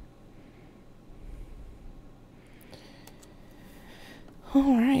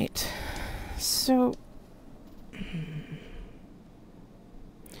 All right. So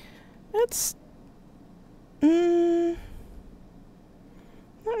that's not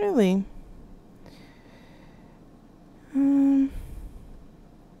really.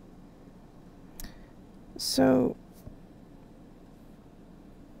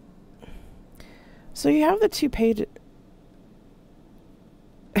 So you have the two pages.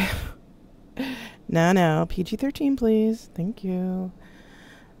 No, PG-13, please. Thank you.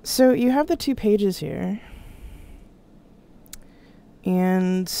 So you have the 2 pages here.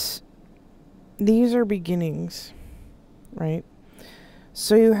 And these are beginnings, right?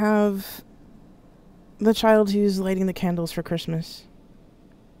 So you have the child who's lighting the candles for Christmas.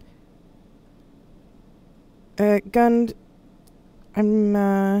 Gund, I'm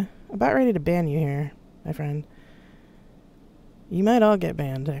about ready to ban you here, my friend. You might all get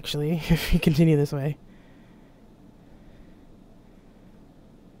banned, actually, if you continue this way.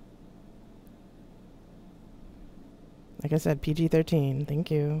 Like I said, PG-13.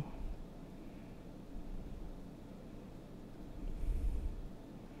 Thank you.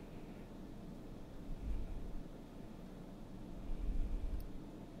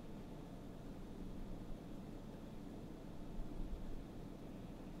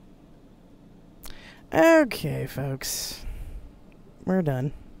 Okay, folks. We're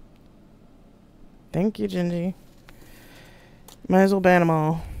done. Thank you, Gingy. Might as well ban them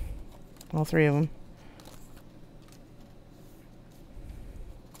all. All three of them.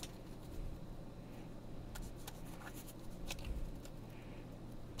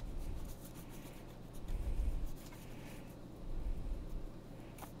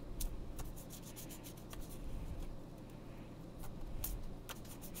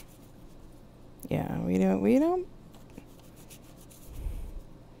 Yeah, we don't.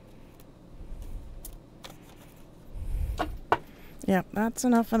 Yep, that's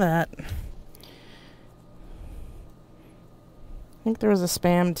enough of that. I think there was a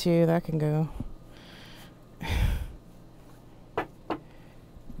spam too, that can go.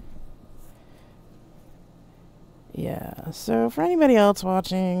 Yeah, so for anybody else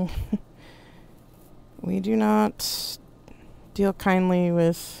watching, we do not deal kindly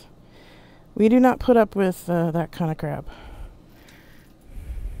with, we do not put up with that kind of crap.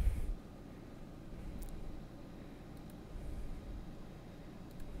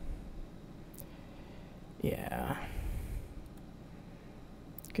 Yeah.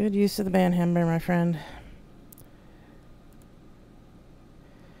 Good use of the ban hammer, my friend.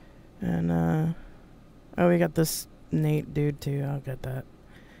 And, oh, we got this Nate dude, too. I'll get that.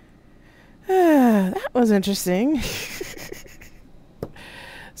 That was interesting.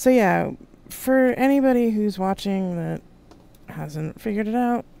 So, yeah, for anybody who's watching that hasn't figured it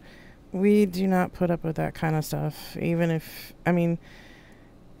out, we do not put up with that kind of stuff. Even if, I mean,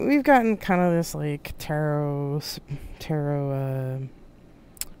 we've gotten kind of this, like, tarot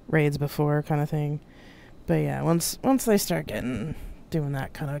raids before kind of thing. But, yeah, once they start doing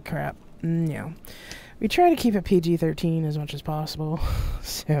that kind of crap, you know, we try to keep it PG-13 as much as possible.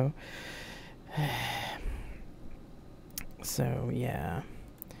 So yeah.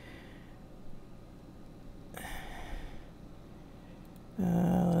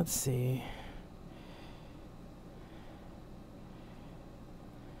 Let's see.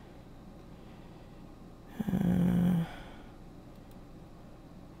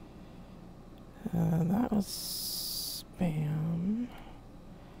 That was spam.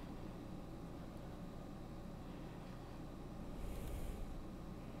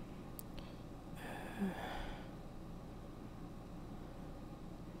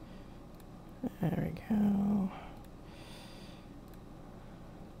 There we go.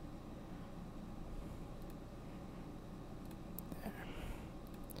 There.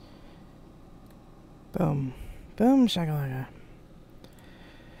 Boom. Boom shakalaka.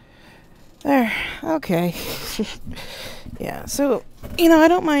 There. Okay. Yeah, so, you know, I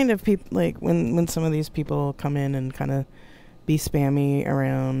don't mind if people, like, when some of these people come in and kind of be spammy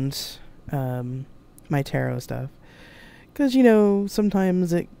around my tarot stuff. Because, you know,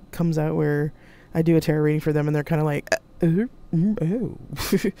 sometimes it comes out where I do a tarot reading for them and they're kind of like, oh.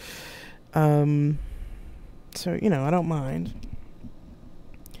 So, you know, I don't mind.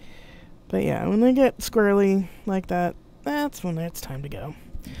 But yeah, when they get squirrely like that, that's when it's time to go.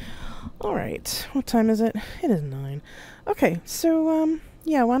 Alright, what time is it? It is 9. Okay, so,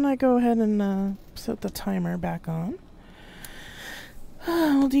 yeah, why don't I go ahead and set the timer back on.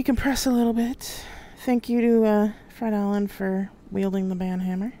 We'll decompress a little bit. Thank you to Fred Allen for wielding the ban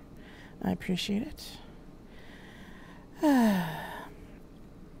hammer. I appreciate it. Yeah,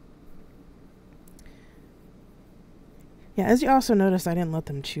 as you also noticed, I didn't let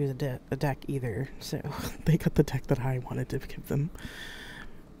them choose a deck either, so they got the deck that I wanted to give them.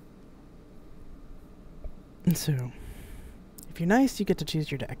 And so, if you're nice, you get to choose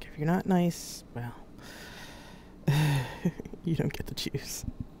your deck. If you're not nice, well, you don't get to choose.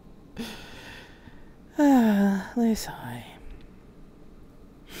 Lay sigh.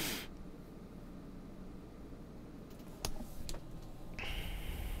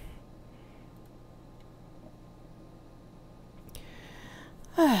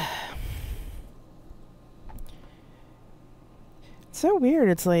 It's so weird.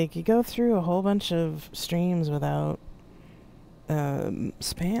 It's like you go through a whole bunch of streams without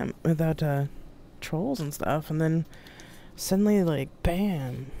spam, without trolls and stuff, and then suddenly, like,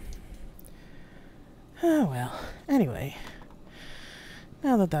 bam. Oh well. Anyway,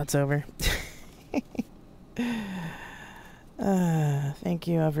 now that that's over. Thank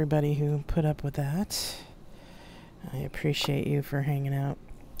you everybody who put up with that. I appreciate you for hanging out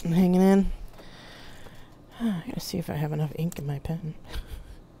and hanging in. I gotta see if I have enough ink in my pen.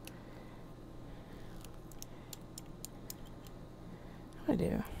 I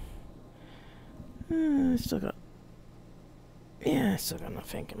do. I still got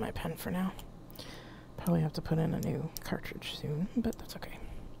enough ink in my pen for now. Probably have to put in a new cartridge soon, but that's okay.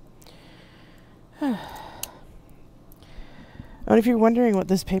 Oh, if you're wondering what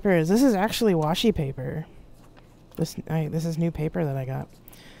this paper is, this is actually washi paper. This is new paper that I got,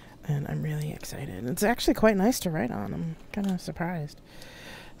 and I'm really excited. It's actually quite nice to write on. I'm kind of surprised,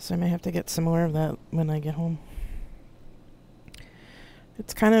 so I may have to get some more of that when I get home.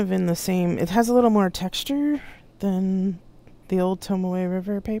 It's kind of in the same. It has a little more texture than the old Tomoe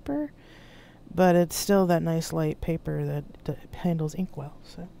River paper, but it's still that nice light paper that handles ink well.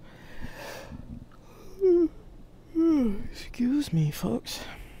 So. Excuse me, folks.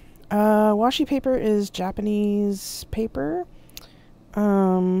 Washi paper is Japanese paper.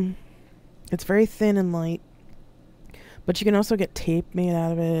 It's very thin and light, but you can also get tape made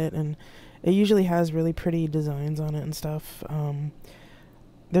out of it, and it usually has really pretty designs on it and stuff.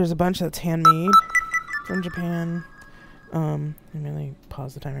 There's a bunch that's handmade from Japan. I'm gonna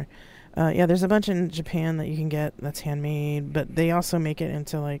pause the timer. Yeah, there's a bunch in Japan that you can get that's handmade, but they also make it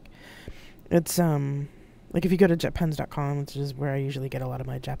into like, it's like if you go to jetpens.com, which is where I usually get a lot of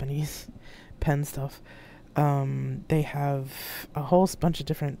my Japanese pen stuff, they have a whole bunch of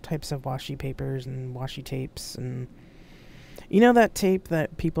different types of washi papers and washi tapes, and you know that tape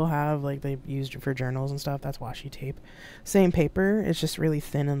that people have, like they've used for journals and stuff, that's washi tape. Same paper, it's just really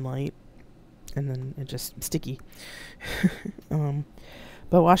thin and light, and then it's just sticky. But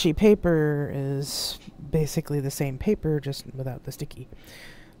washi paper is basically the same paper, just without the sticky.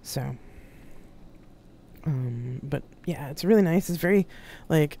 So but yeah, it's really nice. It's very,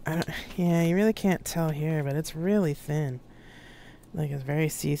 like, yeah, you really can't tell here, but it's really thin. Like, it's very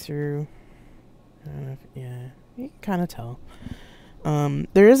see-through. I don't know if, yeah, you can kind of tell.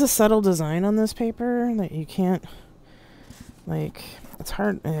 There is a subtle design on this paper that you can't, like, it's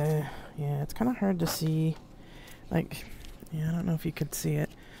hard, yeah, it's kind of hard to see. Like, yeah, I don't know if you could see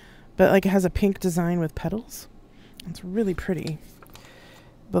it, but, like, it has a pink design with petals. It's really pretty.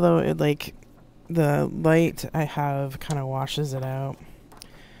 Although, it, like, the light I have kind of washes it out,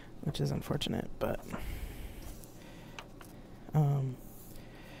 which is unfortunate, but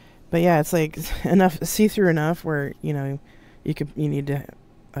yeah, it's like enough see-through enough where, you know, you need to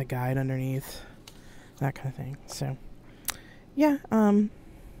a guide underneath, that kind of thing. So yeah,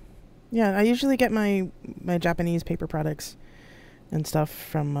 yeah, I usually get my Japanese paper products and stuff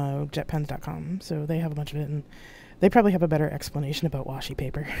from jetpens.com, so they have a bunch of it, and they probably have a better explanation about washi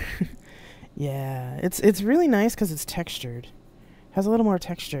paper. Yeah, it's really nice because it's textured. Has a little more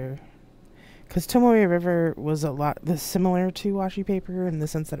texture. Because Tomoe River was a lot similar to washi paper in the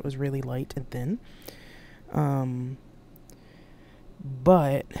sense that it was really light and thin.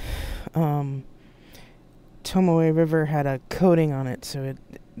 But Tomoe River had a coating on it, so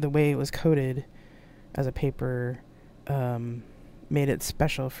the way it was coated as a paper made it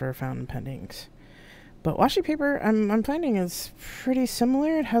special for fountain pen inks. But washi paper, I'm finding is pretty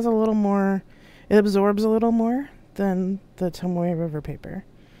similar. It has a little more, it absorbs a little more than the Tomoe River paper.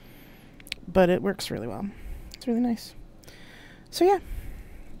 But it works really well. It's really nice. So yeah.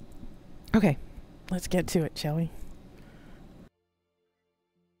 Okay, let's get to it, shall we?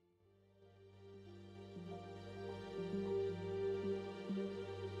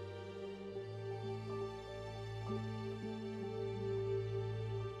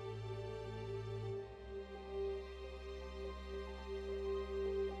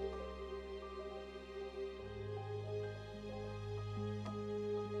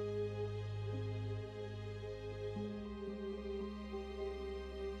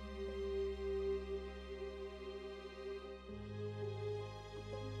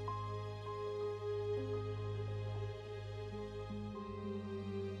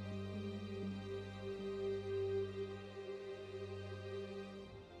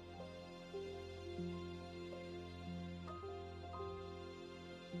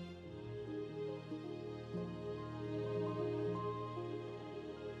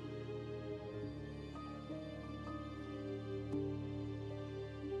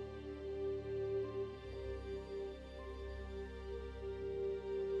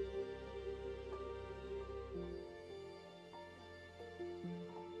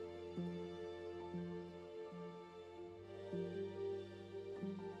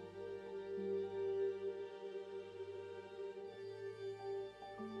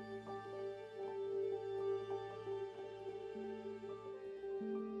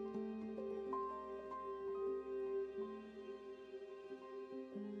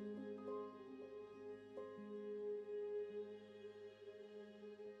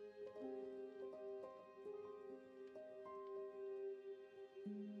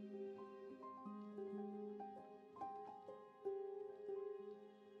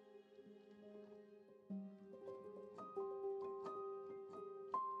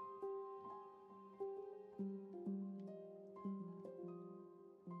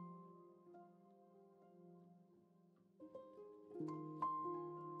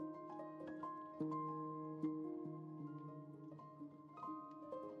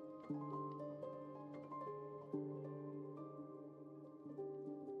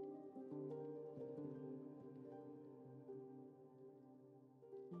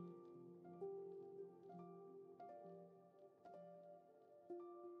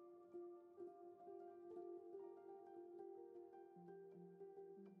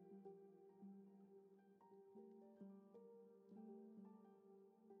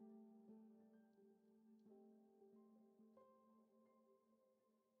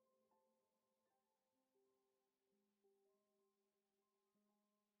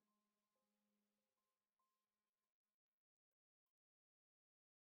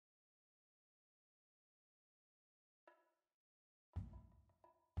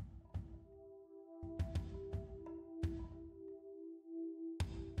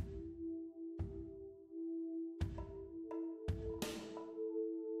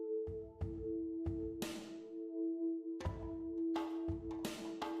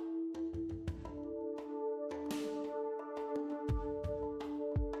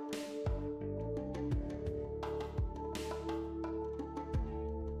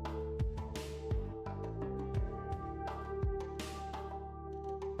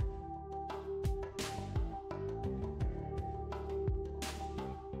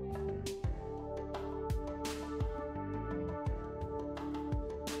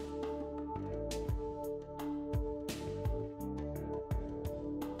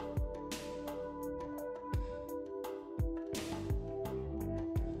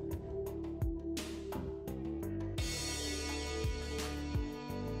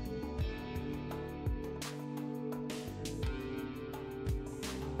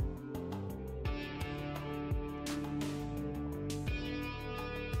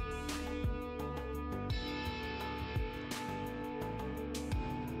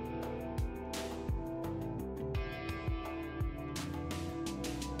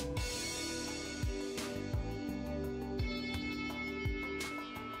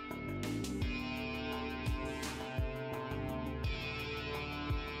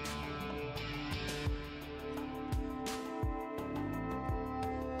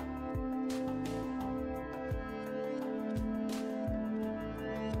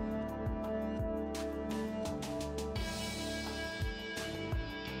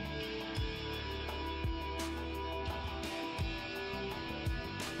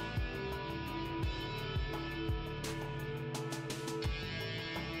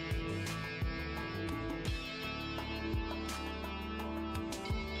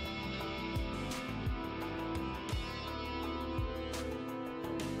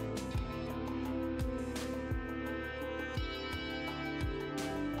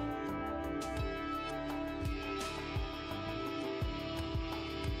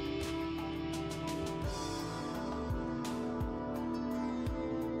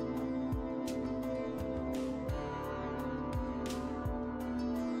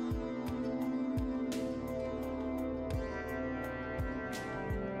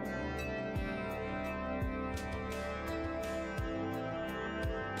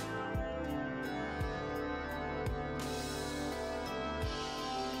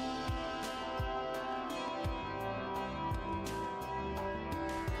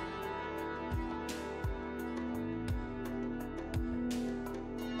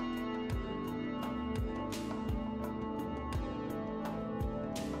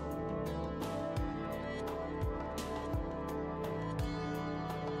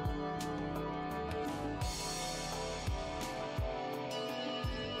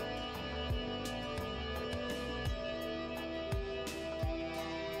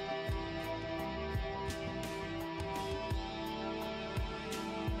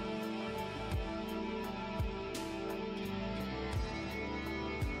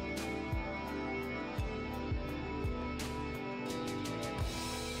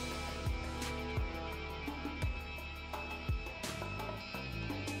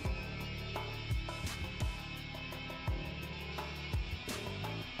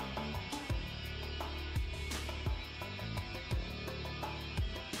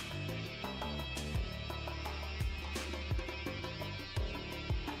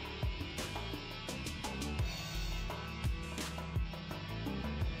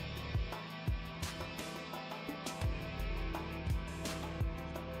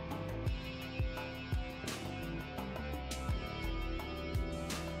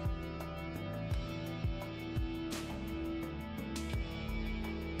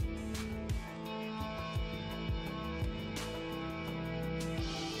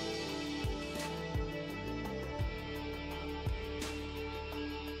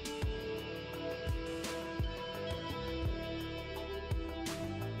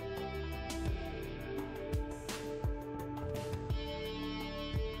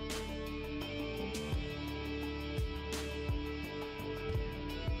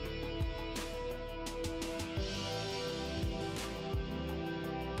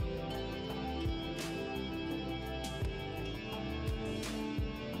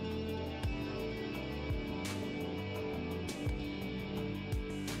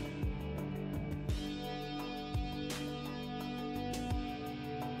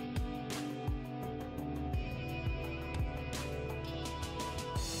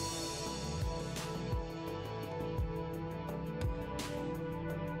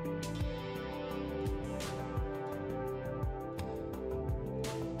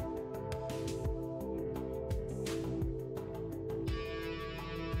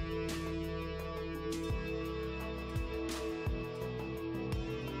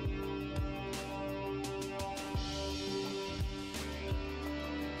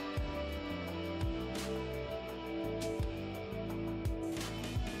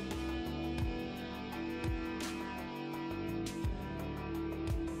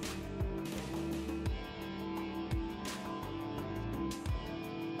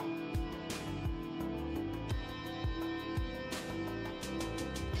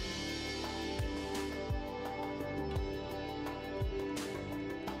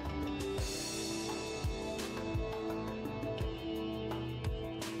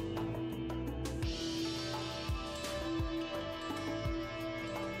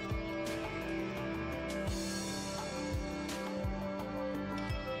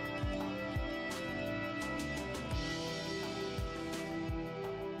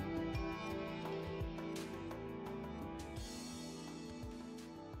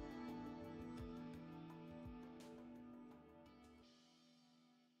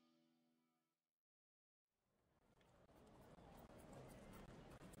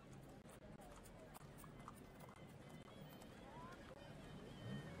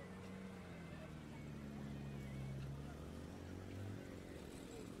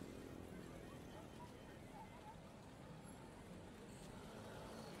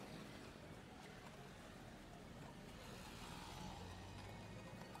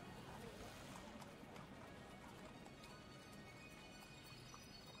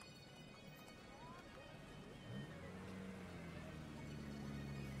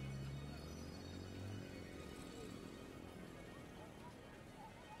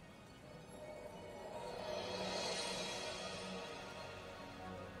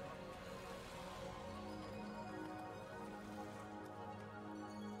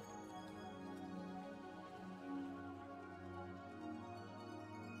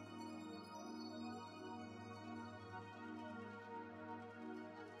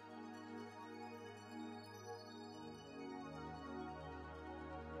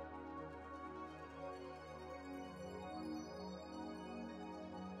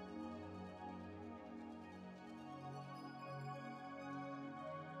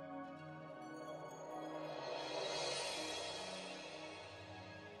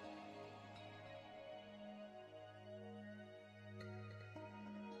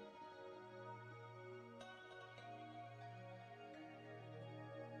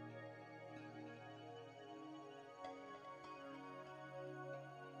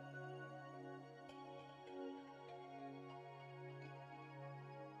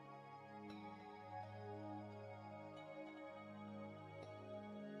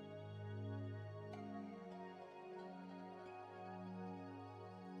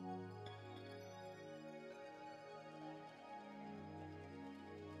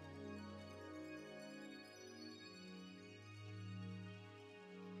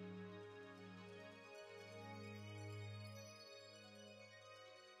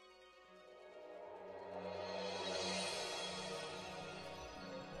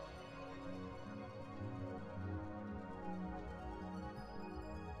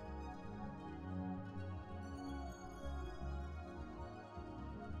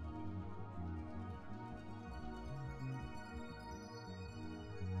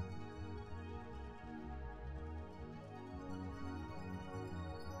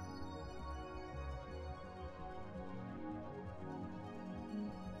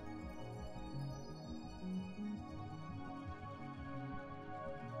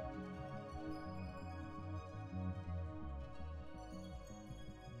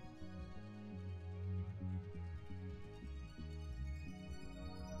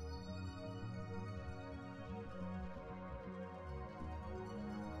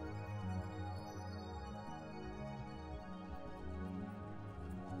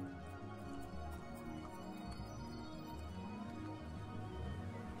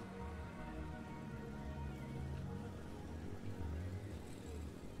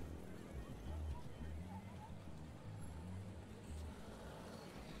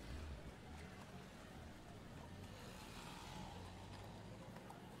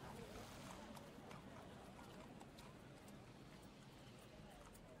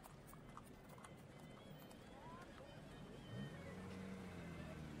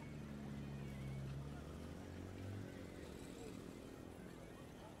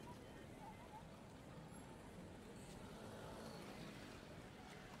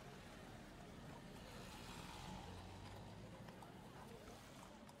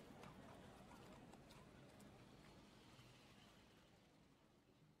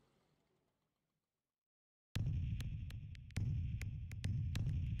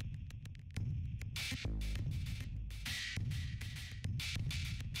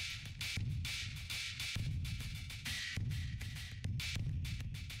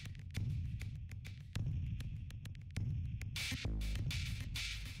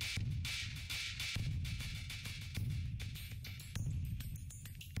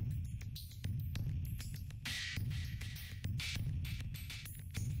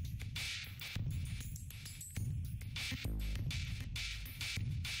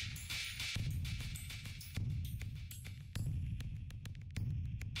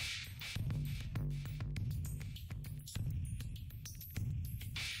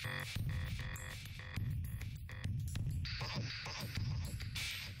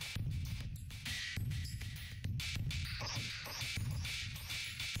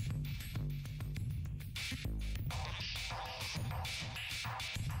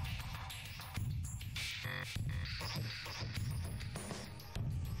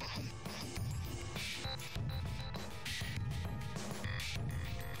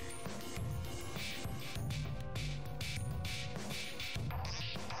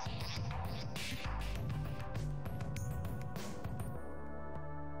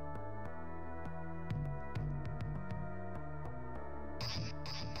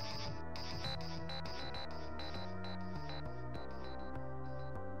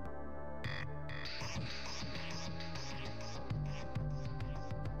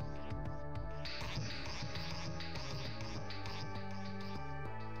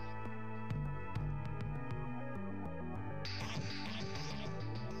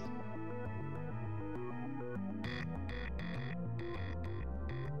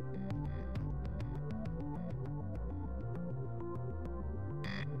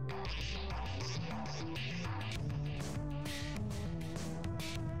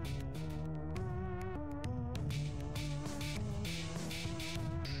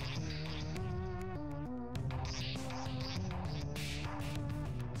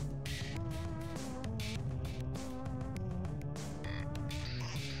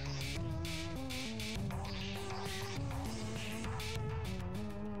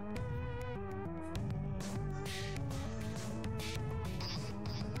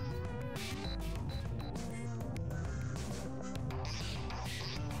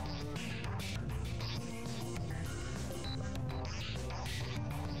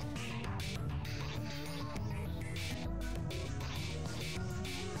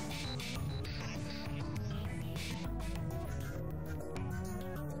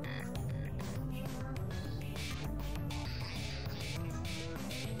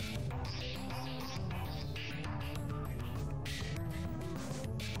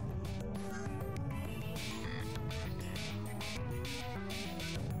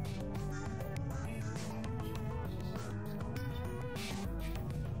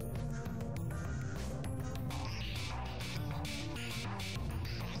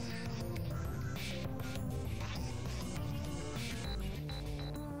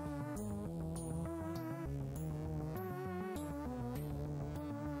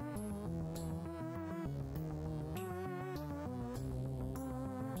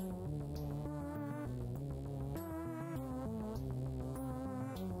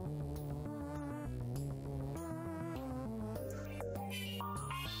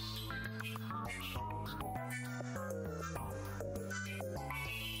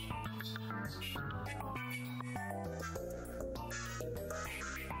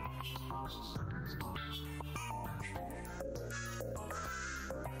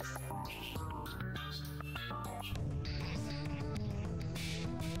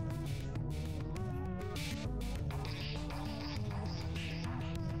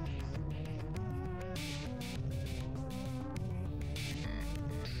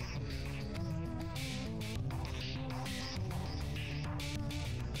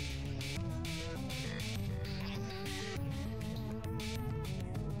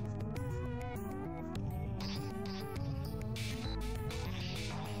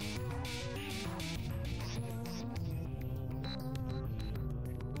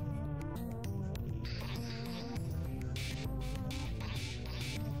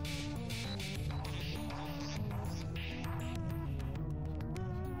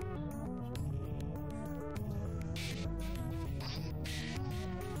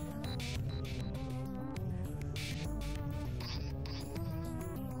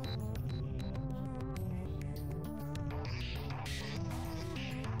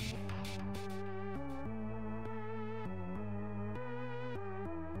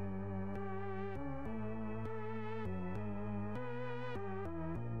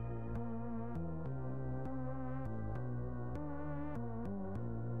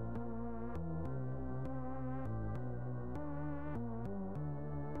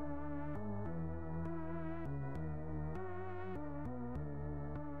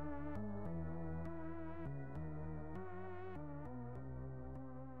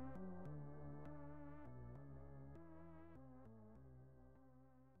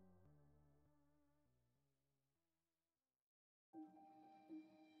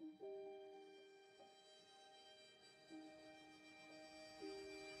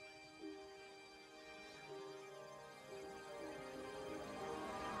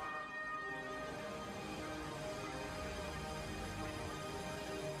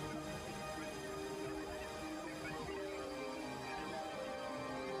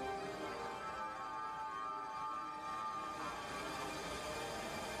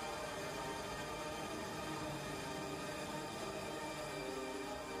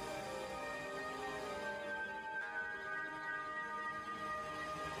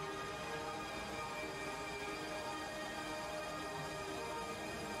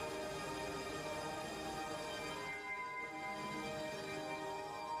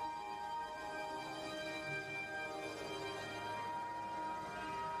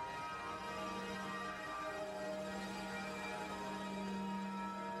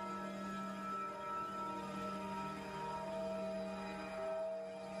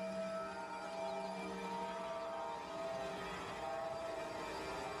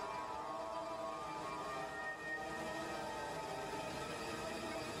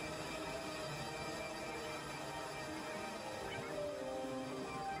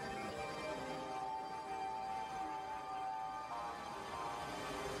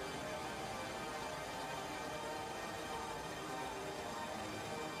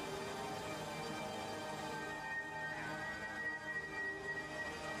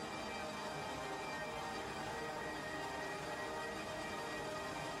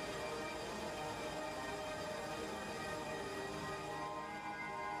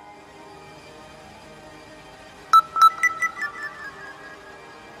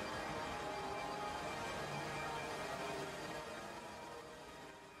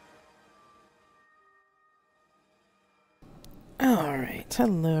 Alright,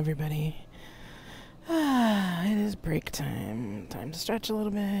 hello everybody. It is break time. Time to stretch a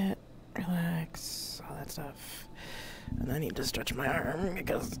little bit, relax, all that stuff. And I need to stretch my arm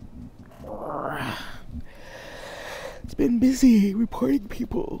because it's been busy reporting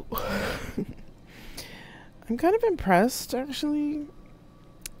people. I'm kind of impressed, actually,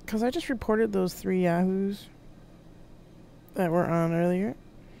 because I just reported those 3 Yahoos that were on earlier.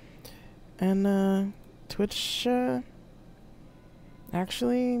 And, Twitch,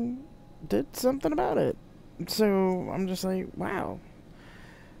 actually did something about it. So I'm just like, wow.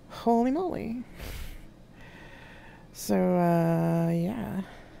 Holy moly. So, yeah.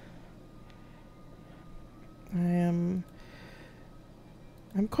 I'm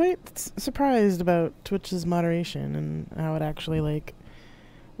quite surprised about Twitch's moderation and how it actually, like,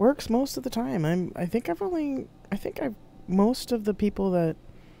 works most of the time. I think most of the people that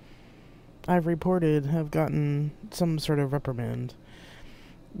I've reported have gotten some sort of reprimand.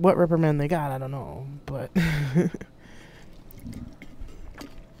 What reprimand they got, I don't know, but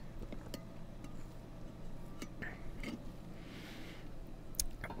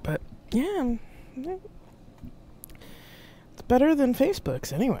but yeah, it's better than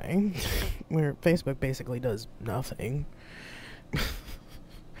Facebook's anyway, where Facebook basically does nothing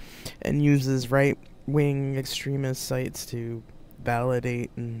and uses right-wing extremist sites to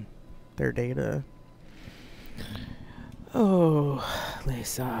validate their data. Oh,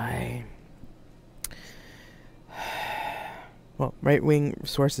 Lesai. Well, right-wing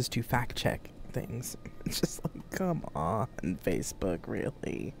sources to fact-check things. It's just like, come on, Facebook,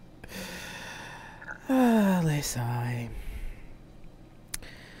 really? Lesai.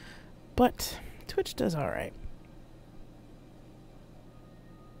 But Twitch does alright.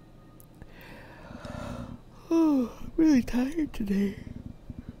 Oh, I'm really tired today.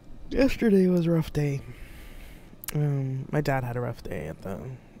 Yesterday was a rough day. My dad had a rough day at the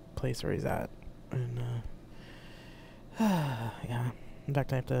place where he's at, and yeah. In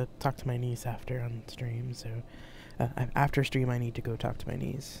fact, I have to talk to my niece after on stream. So after stream, I need to go talk to my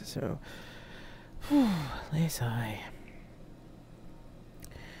niece. So, Lesai.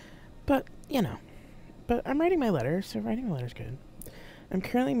 But but I'm writing my letter, so writing my letter's good. I'm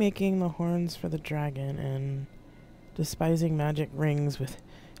currently making the horns for the dragon and despising magic rings with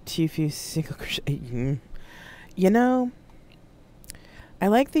too few single crochet. You know, I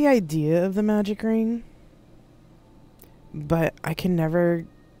like the idea of the magic ring, but I can never...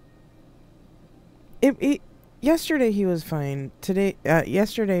 Yesterday he was fine.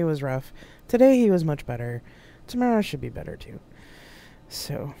 Yesterday was rough. Today he was much better. Tomorrow should be better too.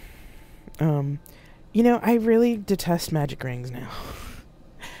 So, I really detest magic rings now.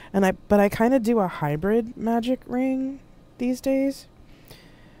 But I kind of do a hybrid magic ring these days.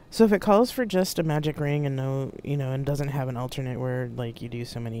 So if it calls for just a magic ring and and doesn't have an alternate where, like, you do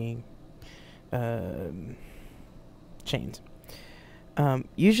so many chains,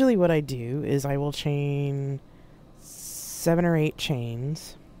 Usually what I do is I will chain 7 or 8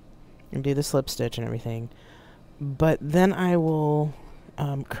 chains and do the slip stitch and everything. But then I will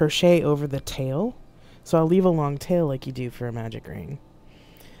crochet over the tail. So I'll leave a long tail like you do for a magic ring.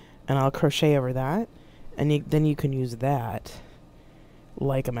 And I'll crochet over that. And then you can use that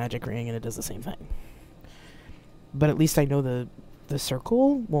like a magic ring and it does the same thing. But at least I know the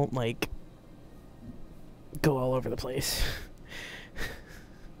circle won't like go all over the place.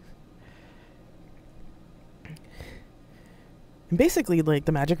 And basically, like,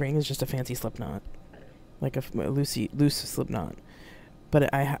 the magic ring is just a fancy slip knot. Like a loose slip knot.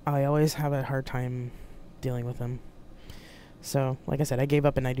 But I always have a hard time dealing with them. So, like I said, I gave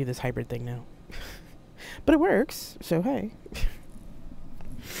up and I do this hybrid thing now. But it works, so hey.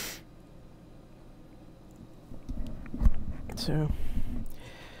 So,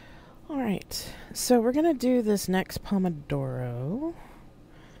 alright. So we're gonna do this next pomodoro.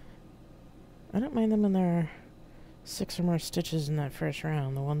 I don't mind them in their 6 or more stitches in that first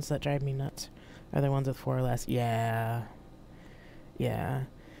round. The ones that drive me nuts are the ones with 4 or less. Yeah. Yeah.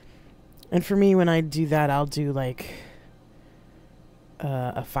 And for me, when I do that, I'll do like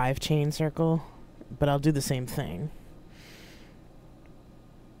a 5 chain circle, but I'll do the same thing.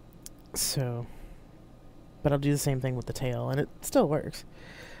 So, but I'll do the same thing with the tail, and it still works.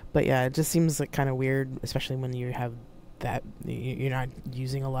 But yeah, it just seems like kind of weird, especially when you have that, you're not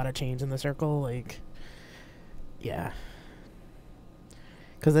using a lot of chains in the circle, like, yeah.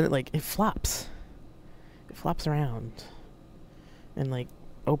 Because then it flops. It flops around. And, like,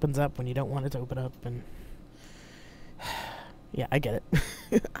 opens up when you don't want it to open up, and yeah, I get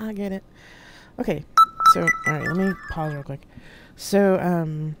it. I get it. Okay, so, alright, let me pause real quick. So,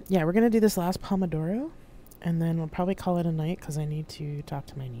 yeah, we're going to do this last pomodoro, and then we'll probably call it a night because I need to talk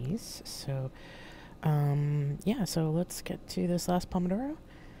to my niece. So, yeah, so let's get to this last pomodoro,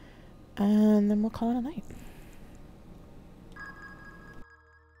 and then we'll call it a night.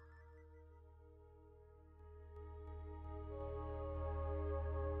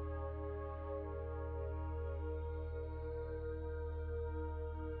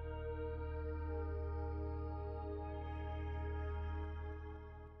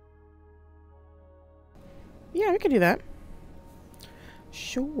 Yeah, we could do that.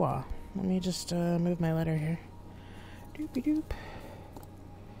 Sure. Let me just move my letter here. Doopy doop.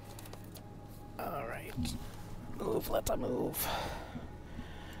 Alright. Move, let's move.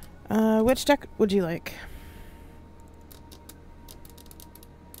 Which deck would you like?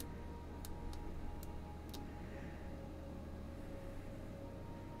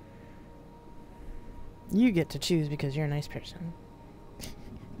 You get to choose because you're a nice person.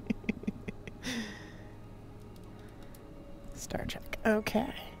 Star Trek.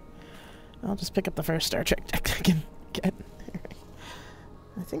 Okay. I'll just pick up the first Star Trek deck I can get.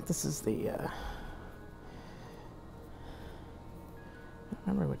 I think this is the, I don't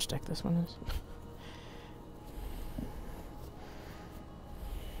remember which deck this one is.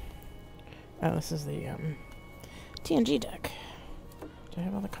 Oh, this is the, TNG deck. Do I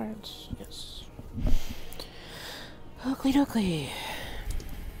have all the cards? Yes. Oakley dokley.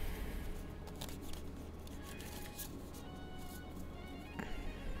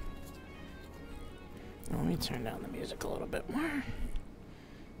 Let me turn down the music a little bit more.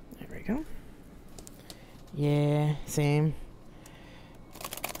 There we go. Yeah, same.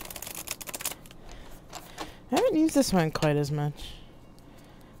 I haven't used this one quite as much,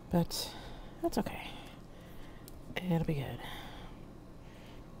 but that's okay. It'll be good.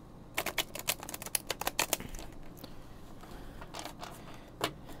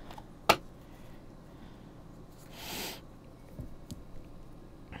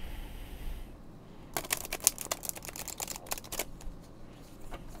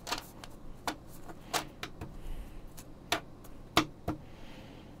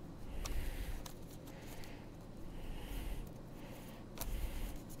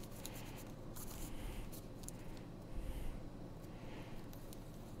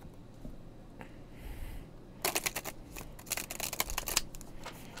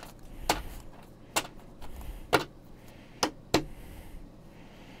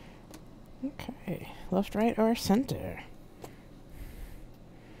 Okay, left, right, or center?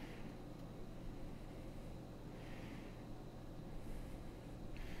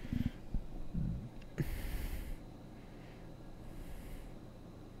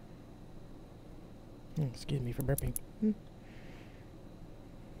 Excuse me for burping.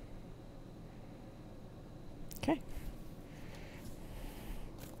 Okay.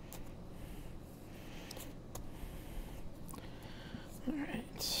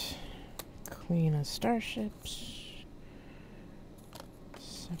 Alright. Queen of Starships.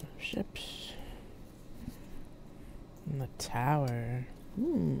 7 of ships. And the tower.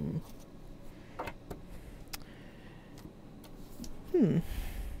 Hmm.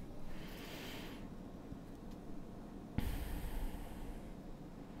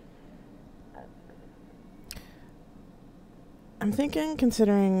 I'm thinking,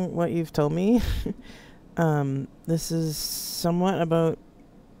 considering what you've told me, this is somewhat about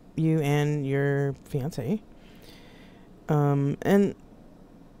you and your fiance. And,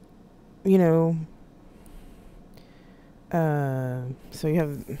 you know, so you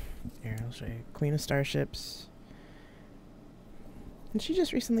have, here, I'll show you, Queen of Starships. And she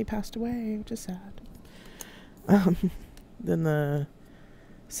just recently passed away, which is sad. Then the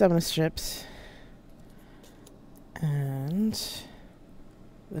 7 of Ships. And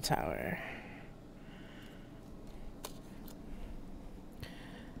the Tower.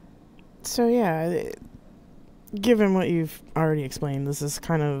 So yeah, given what you've already explained, this is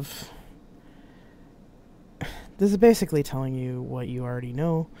basically telling you what you already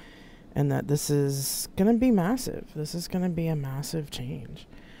know, and that this is gonna be massive. This is gonna be a massive change,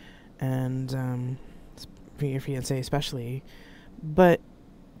 and for your fiance especially, but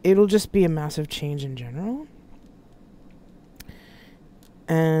it'll just be a massive change in general.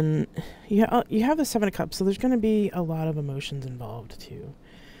 And you have the 7 of Cups, so there's going to be a lot of emotions involved too.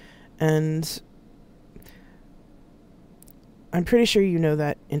 And I'm pretty sure you know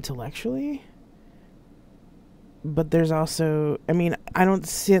that intellectually. But there's also, I mean, I don't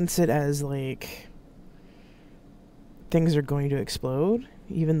sense it as like things are going to explode,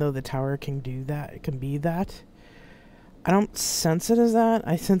 even though the Tower can do that. It can be that. I don't sense it as that.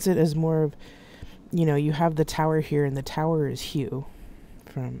 I sense it as more of, you know, you have the Tower here, and the Tower is Hugh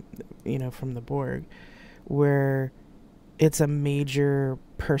from the Borg, where it's a major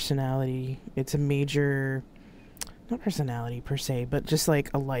personality. It's a major, not personality per se, but just like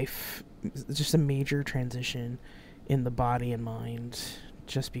a life, just a major transition in the body and mind,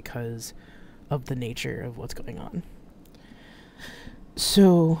 just because of the nature of what's going on.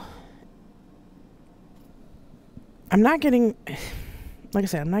 So I'm not getting, like I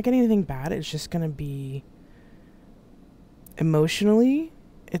said, I'm not getting anything bad. It's just going to be, emotionally,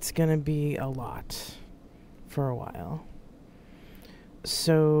 it's going to be a lot for a while.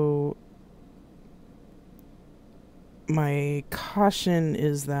 So my caution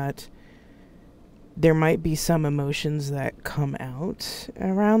is that there might be some emotions that come out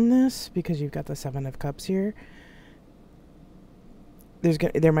around this, because you've got the 7 of Cups here.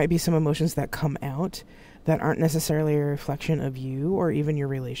 There might be some emotions that come out that aren't necessarily a reflection of you or even your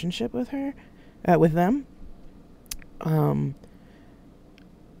relationship with her, with them.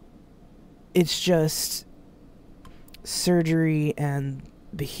 It's just surgery and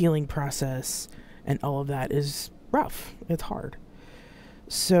the healing process and all of that is rough. It's hard.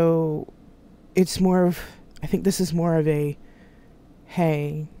 So it's more of, I think this is more of a,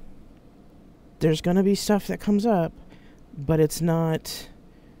 hey, there's going to be stuff that comes up, but it's not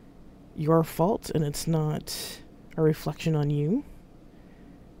your fault, and it's not a reflection on you.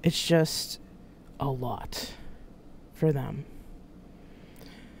 It's just a lot for them.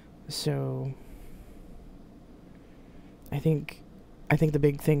 So I think the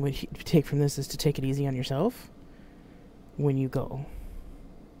big thing would take from this is to take it easy on yourself when you go.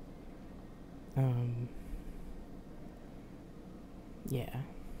 Yeah.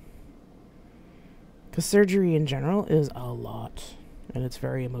 Because surgery in general is a lot, and it's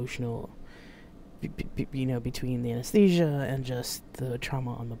very emotional, you know, between the anesthesia and just the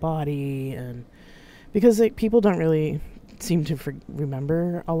trauma on the body, and because like, people don't really seem to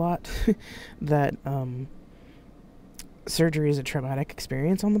remember a lot that surgery is a traumatic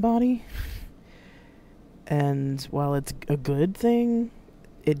experience on the body, and while it's a good thing,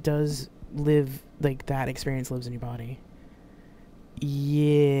 it does live, like, that experience lives in your body.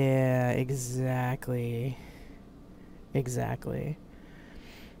 Yeah, exactly.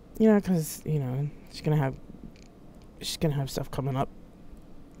 You know, because, you know, she's gonna have stuff coming up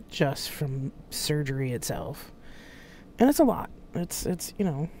just from surgery itself, and it's a lot. It's you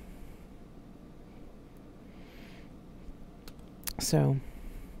know. So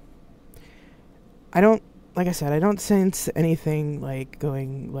like I said, I don't sense anything like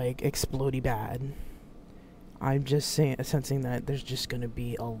going like explodey bad. I'm just sensing that there's just going to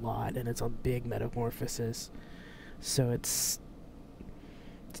be a lot, and it's a big metamorphosis. So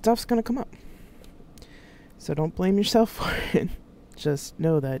stuff's going to come up. So don't blame yourself for it. Just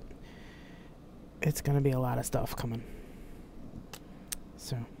know that it's going to be a lot of stuff coming.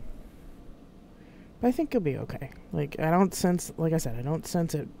 So, but I think you'll be okay. Like, I don't sense, like I said, I don't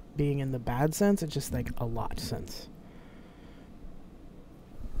sense it being in the bad sense. It's just like a lot sense.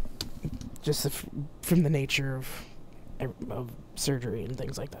 just from the nature of surgery and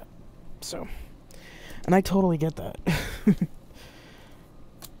things like that. So, and I totally get that.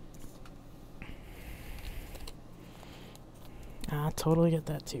 I totally get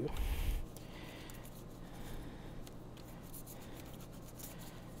that too.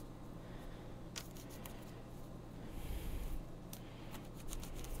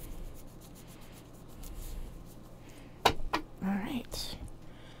 Alright.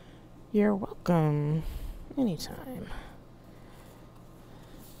 You're welcome. Anytime.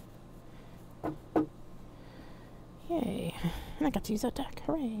 Yay. And I got to use that deck.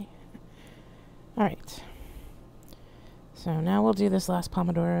 Hooray. Alright. So now we'll do this last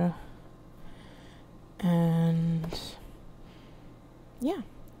pomodoro. And yeah.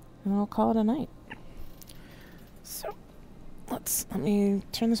 And we'll call it a night. So let me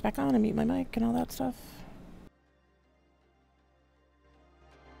turn this back on and mute my mic and all that stuff.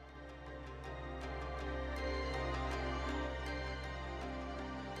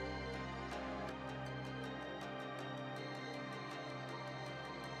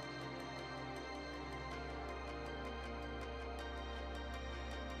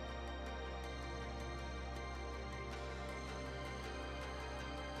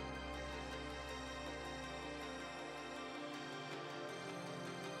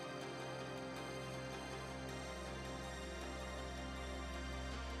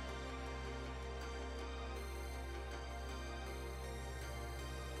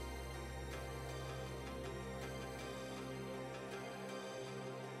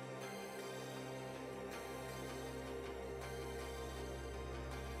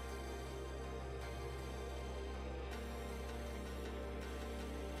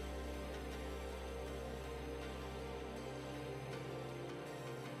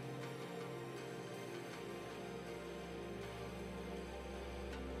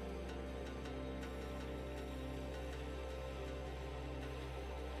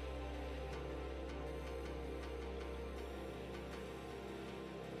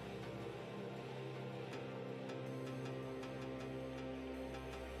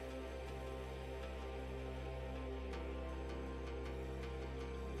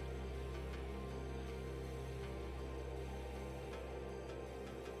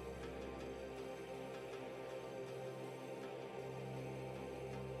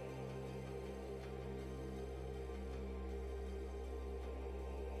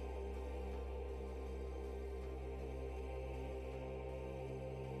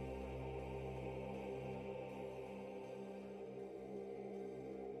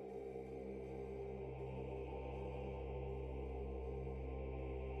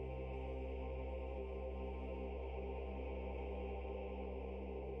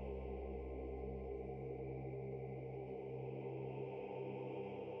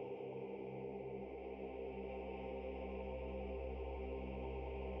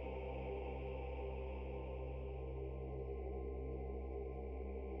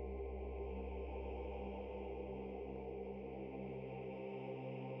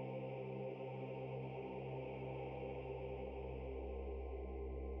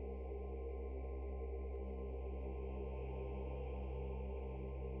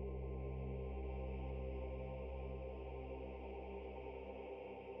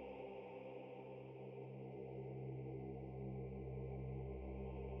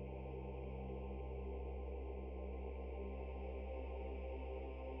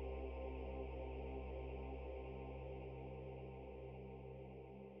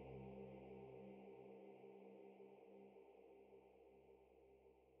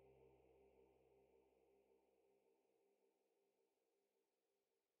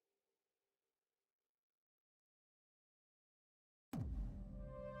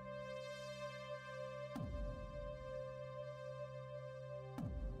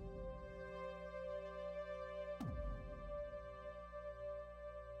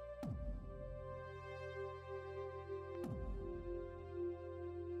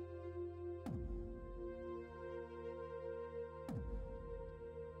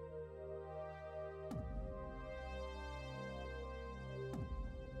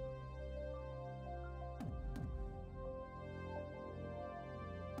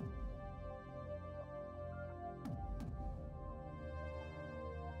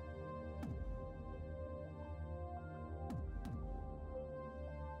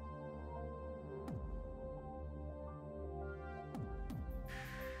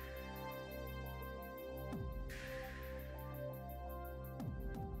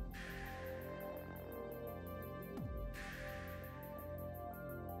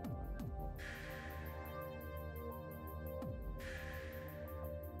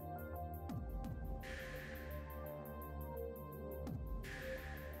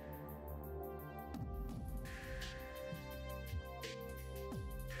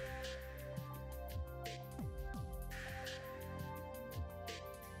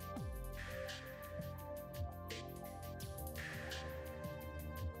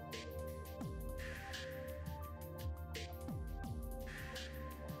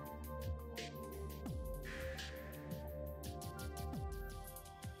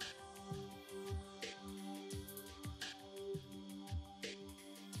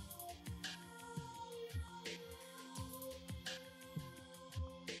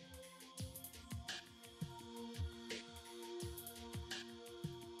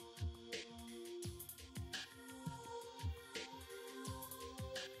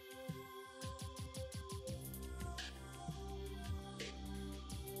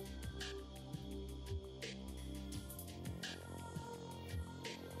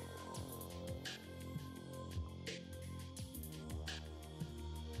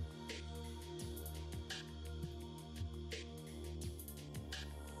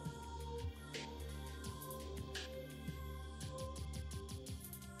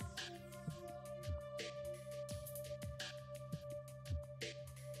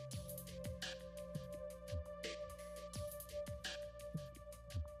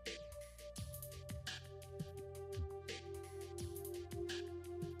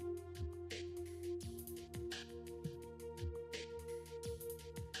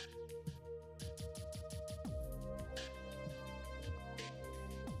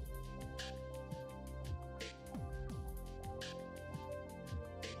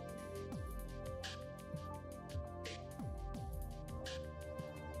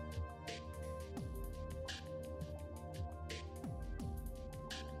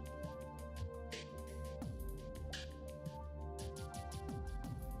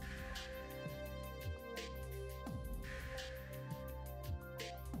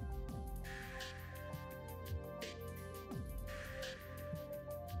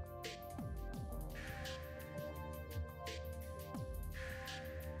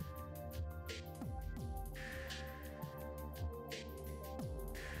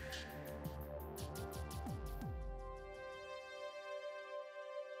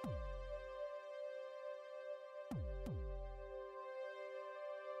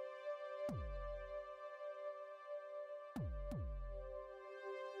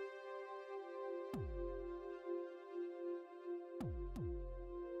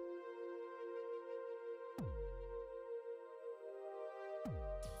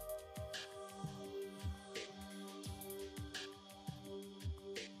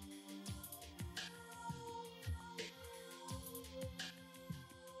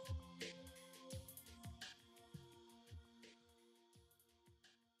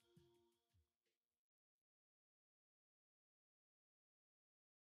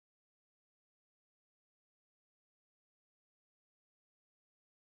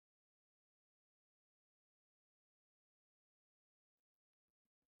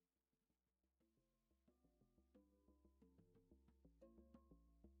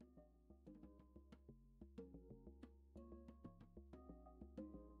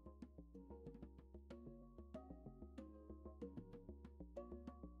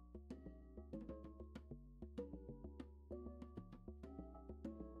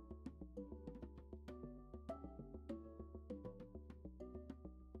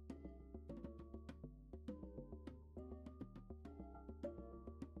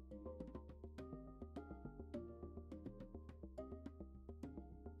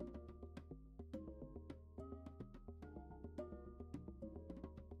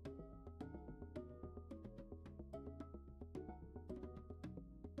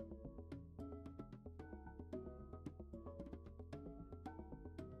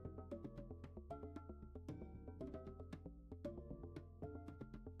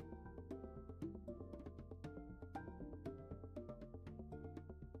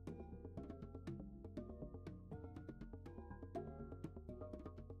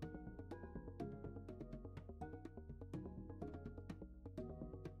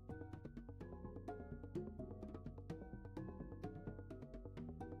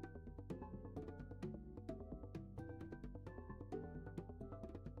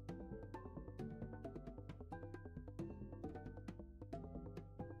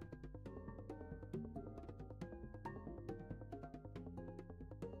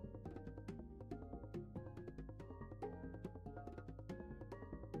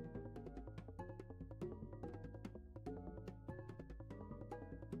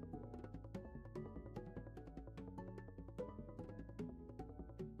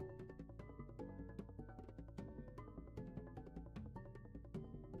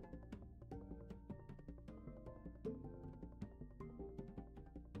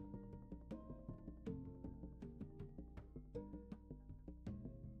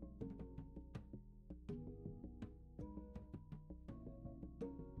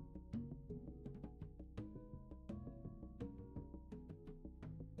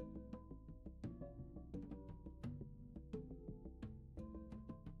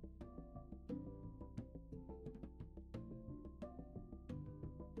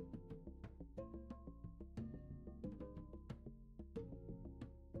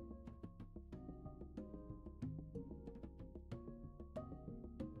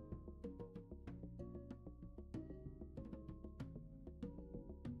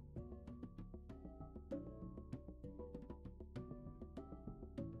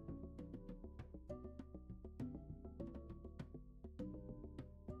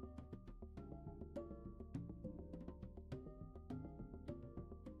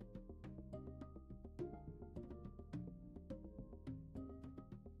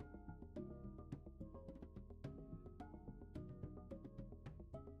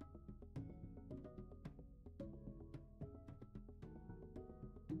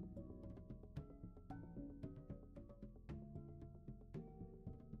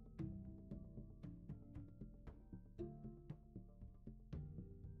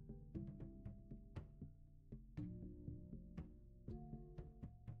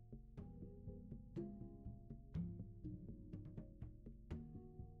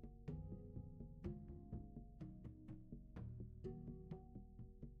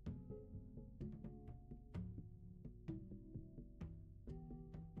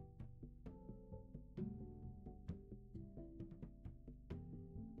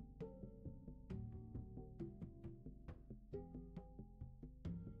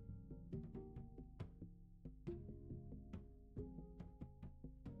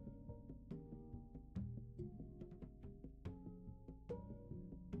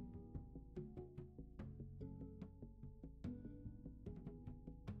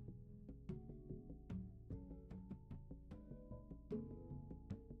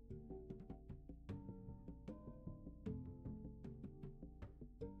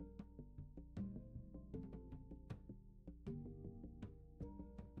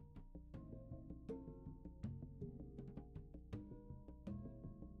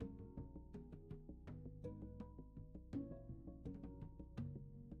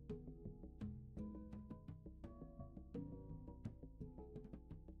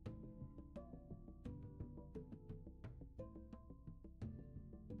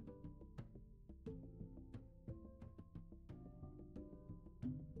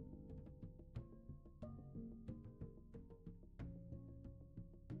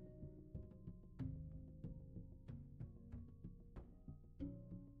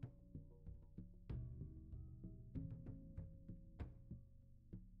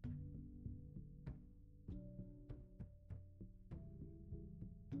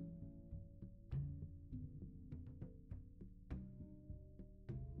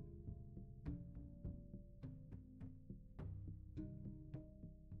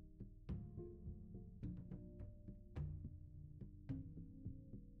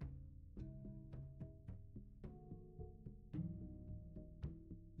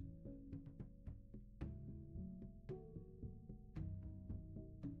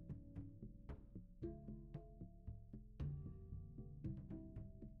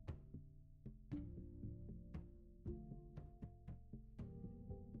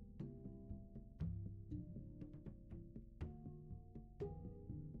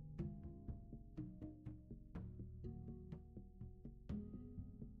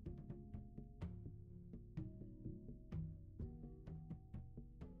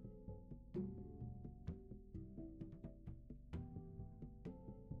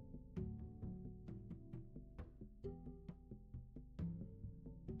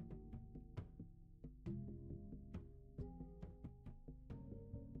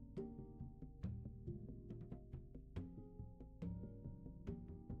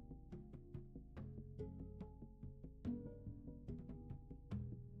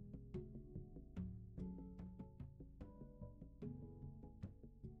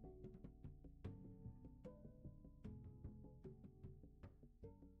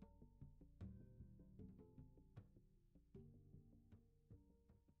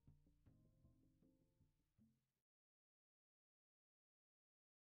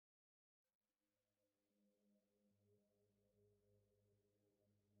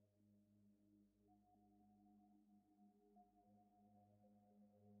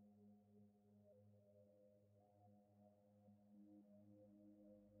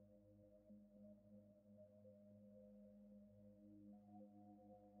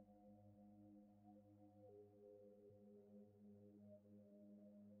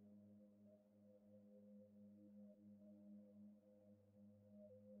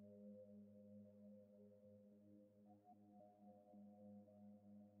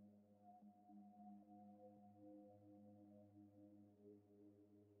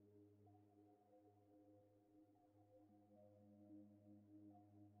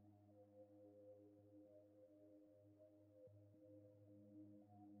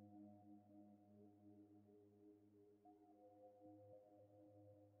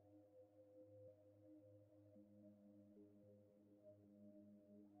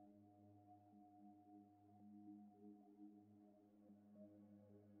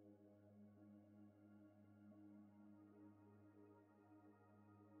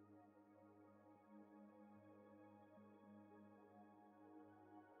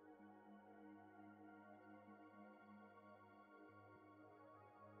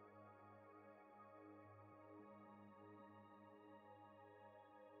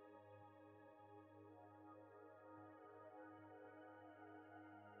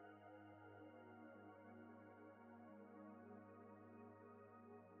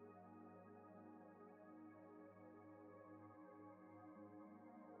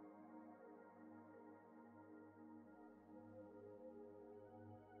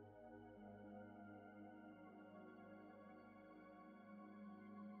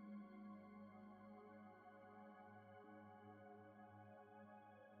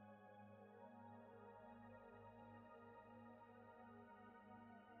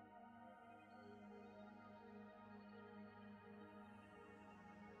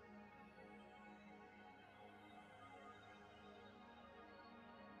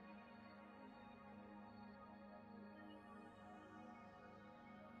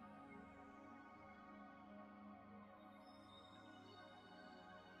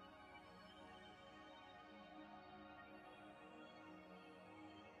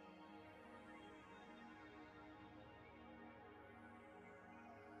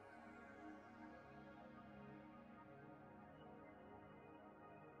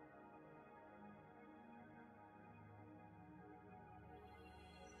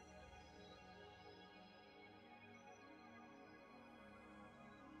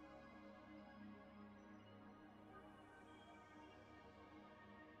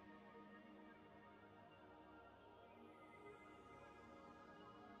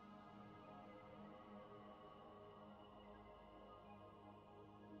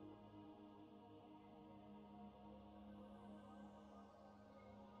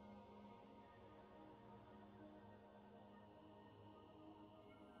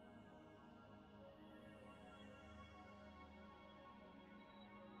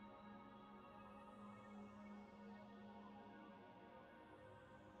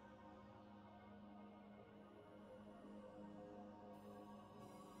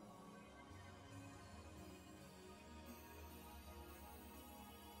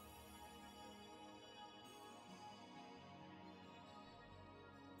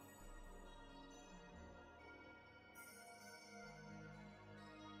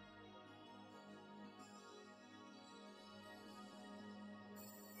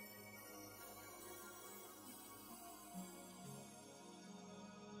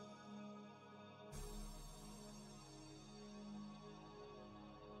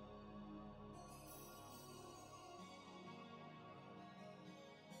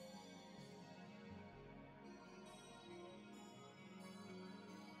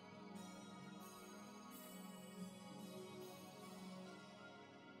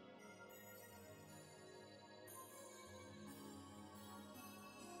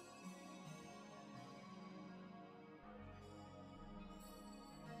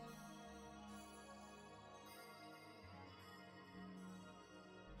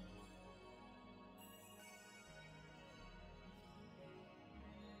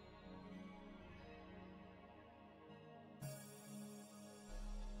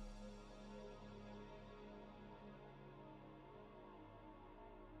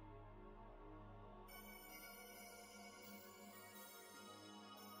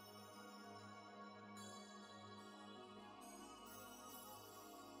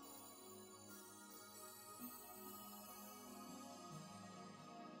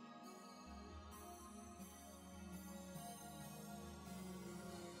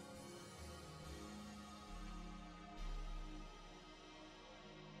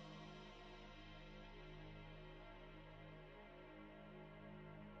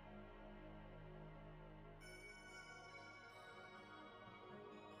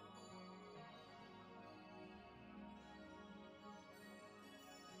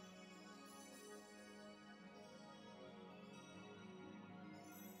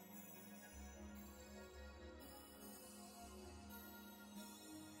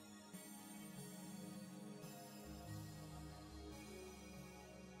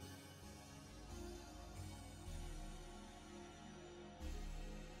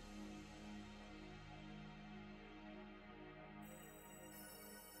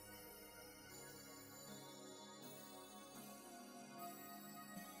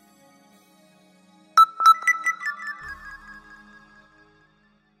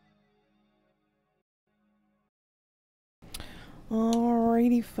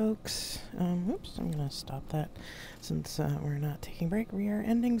 Alrighty, folks. Oops, I'm gonna stop that since we're not taking break. We are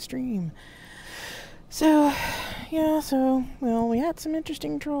ending stream. So, yeah, well, we had some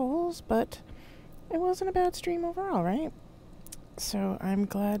interesting trolls, but it wasn't a bad stream overall, right? So I'm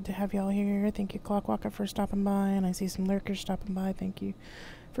glad to have y'all here. Thank you, Clockwalker, for stopping by, and I see some lurkers stopping by. Thank you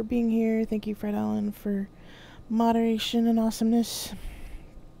for being here. Thank you, Fred Allen, for moderation and awesomeness.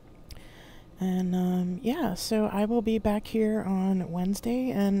 And yeah, so I will be back here on Wednesday,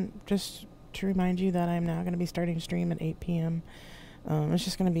 and just to remind you that I'm now going to be starting stream at 8 p.m. It's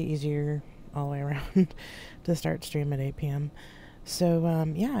just going to be easier all the way around to start stream at 8 p.m.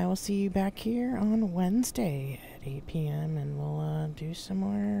 So yeah, I will see you back here on Wednesday at 8 p.m. and we'll do some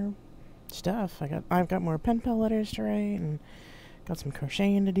more stuff. I've got more pen pal letters to write and got some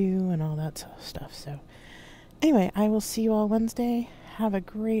crocheting to do and all that stuff. So anyway, I will see you all Wednesday. Have a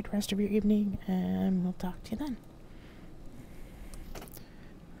great rest of your evening, and we'll talk to you then.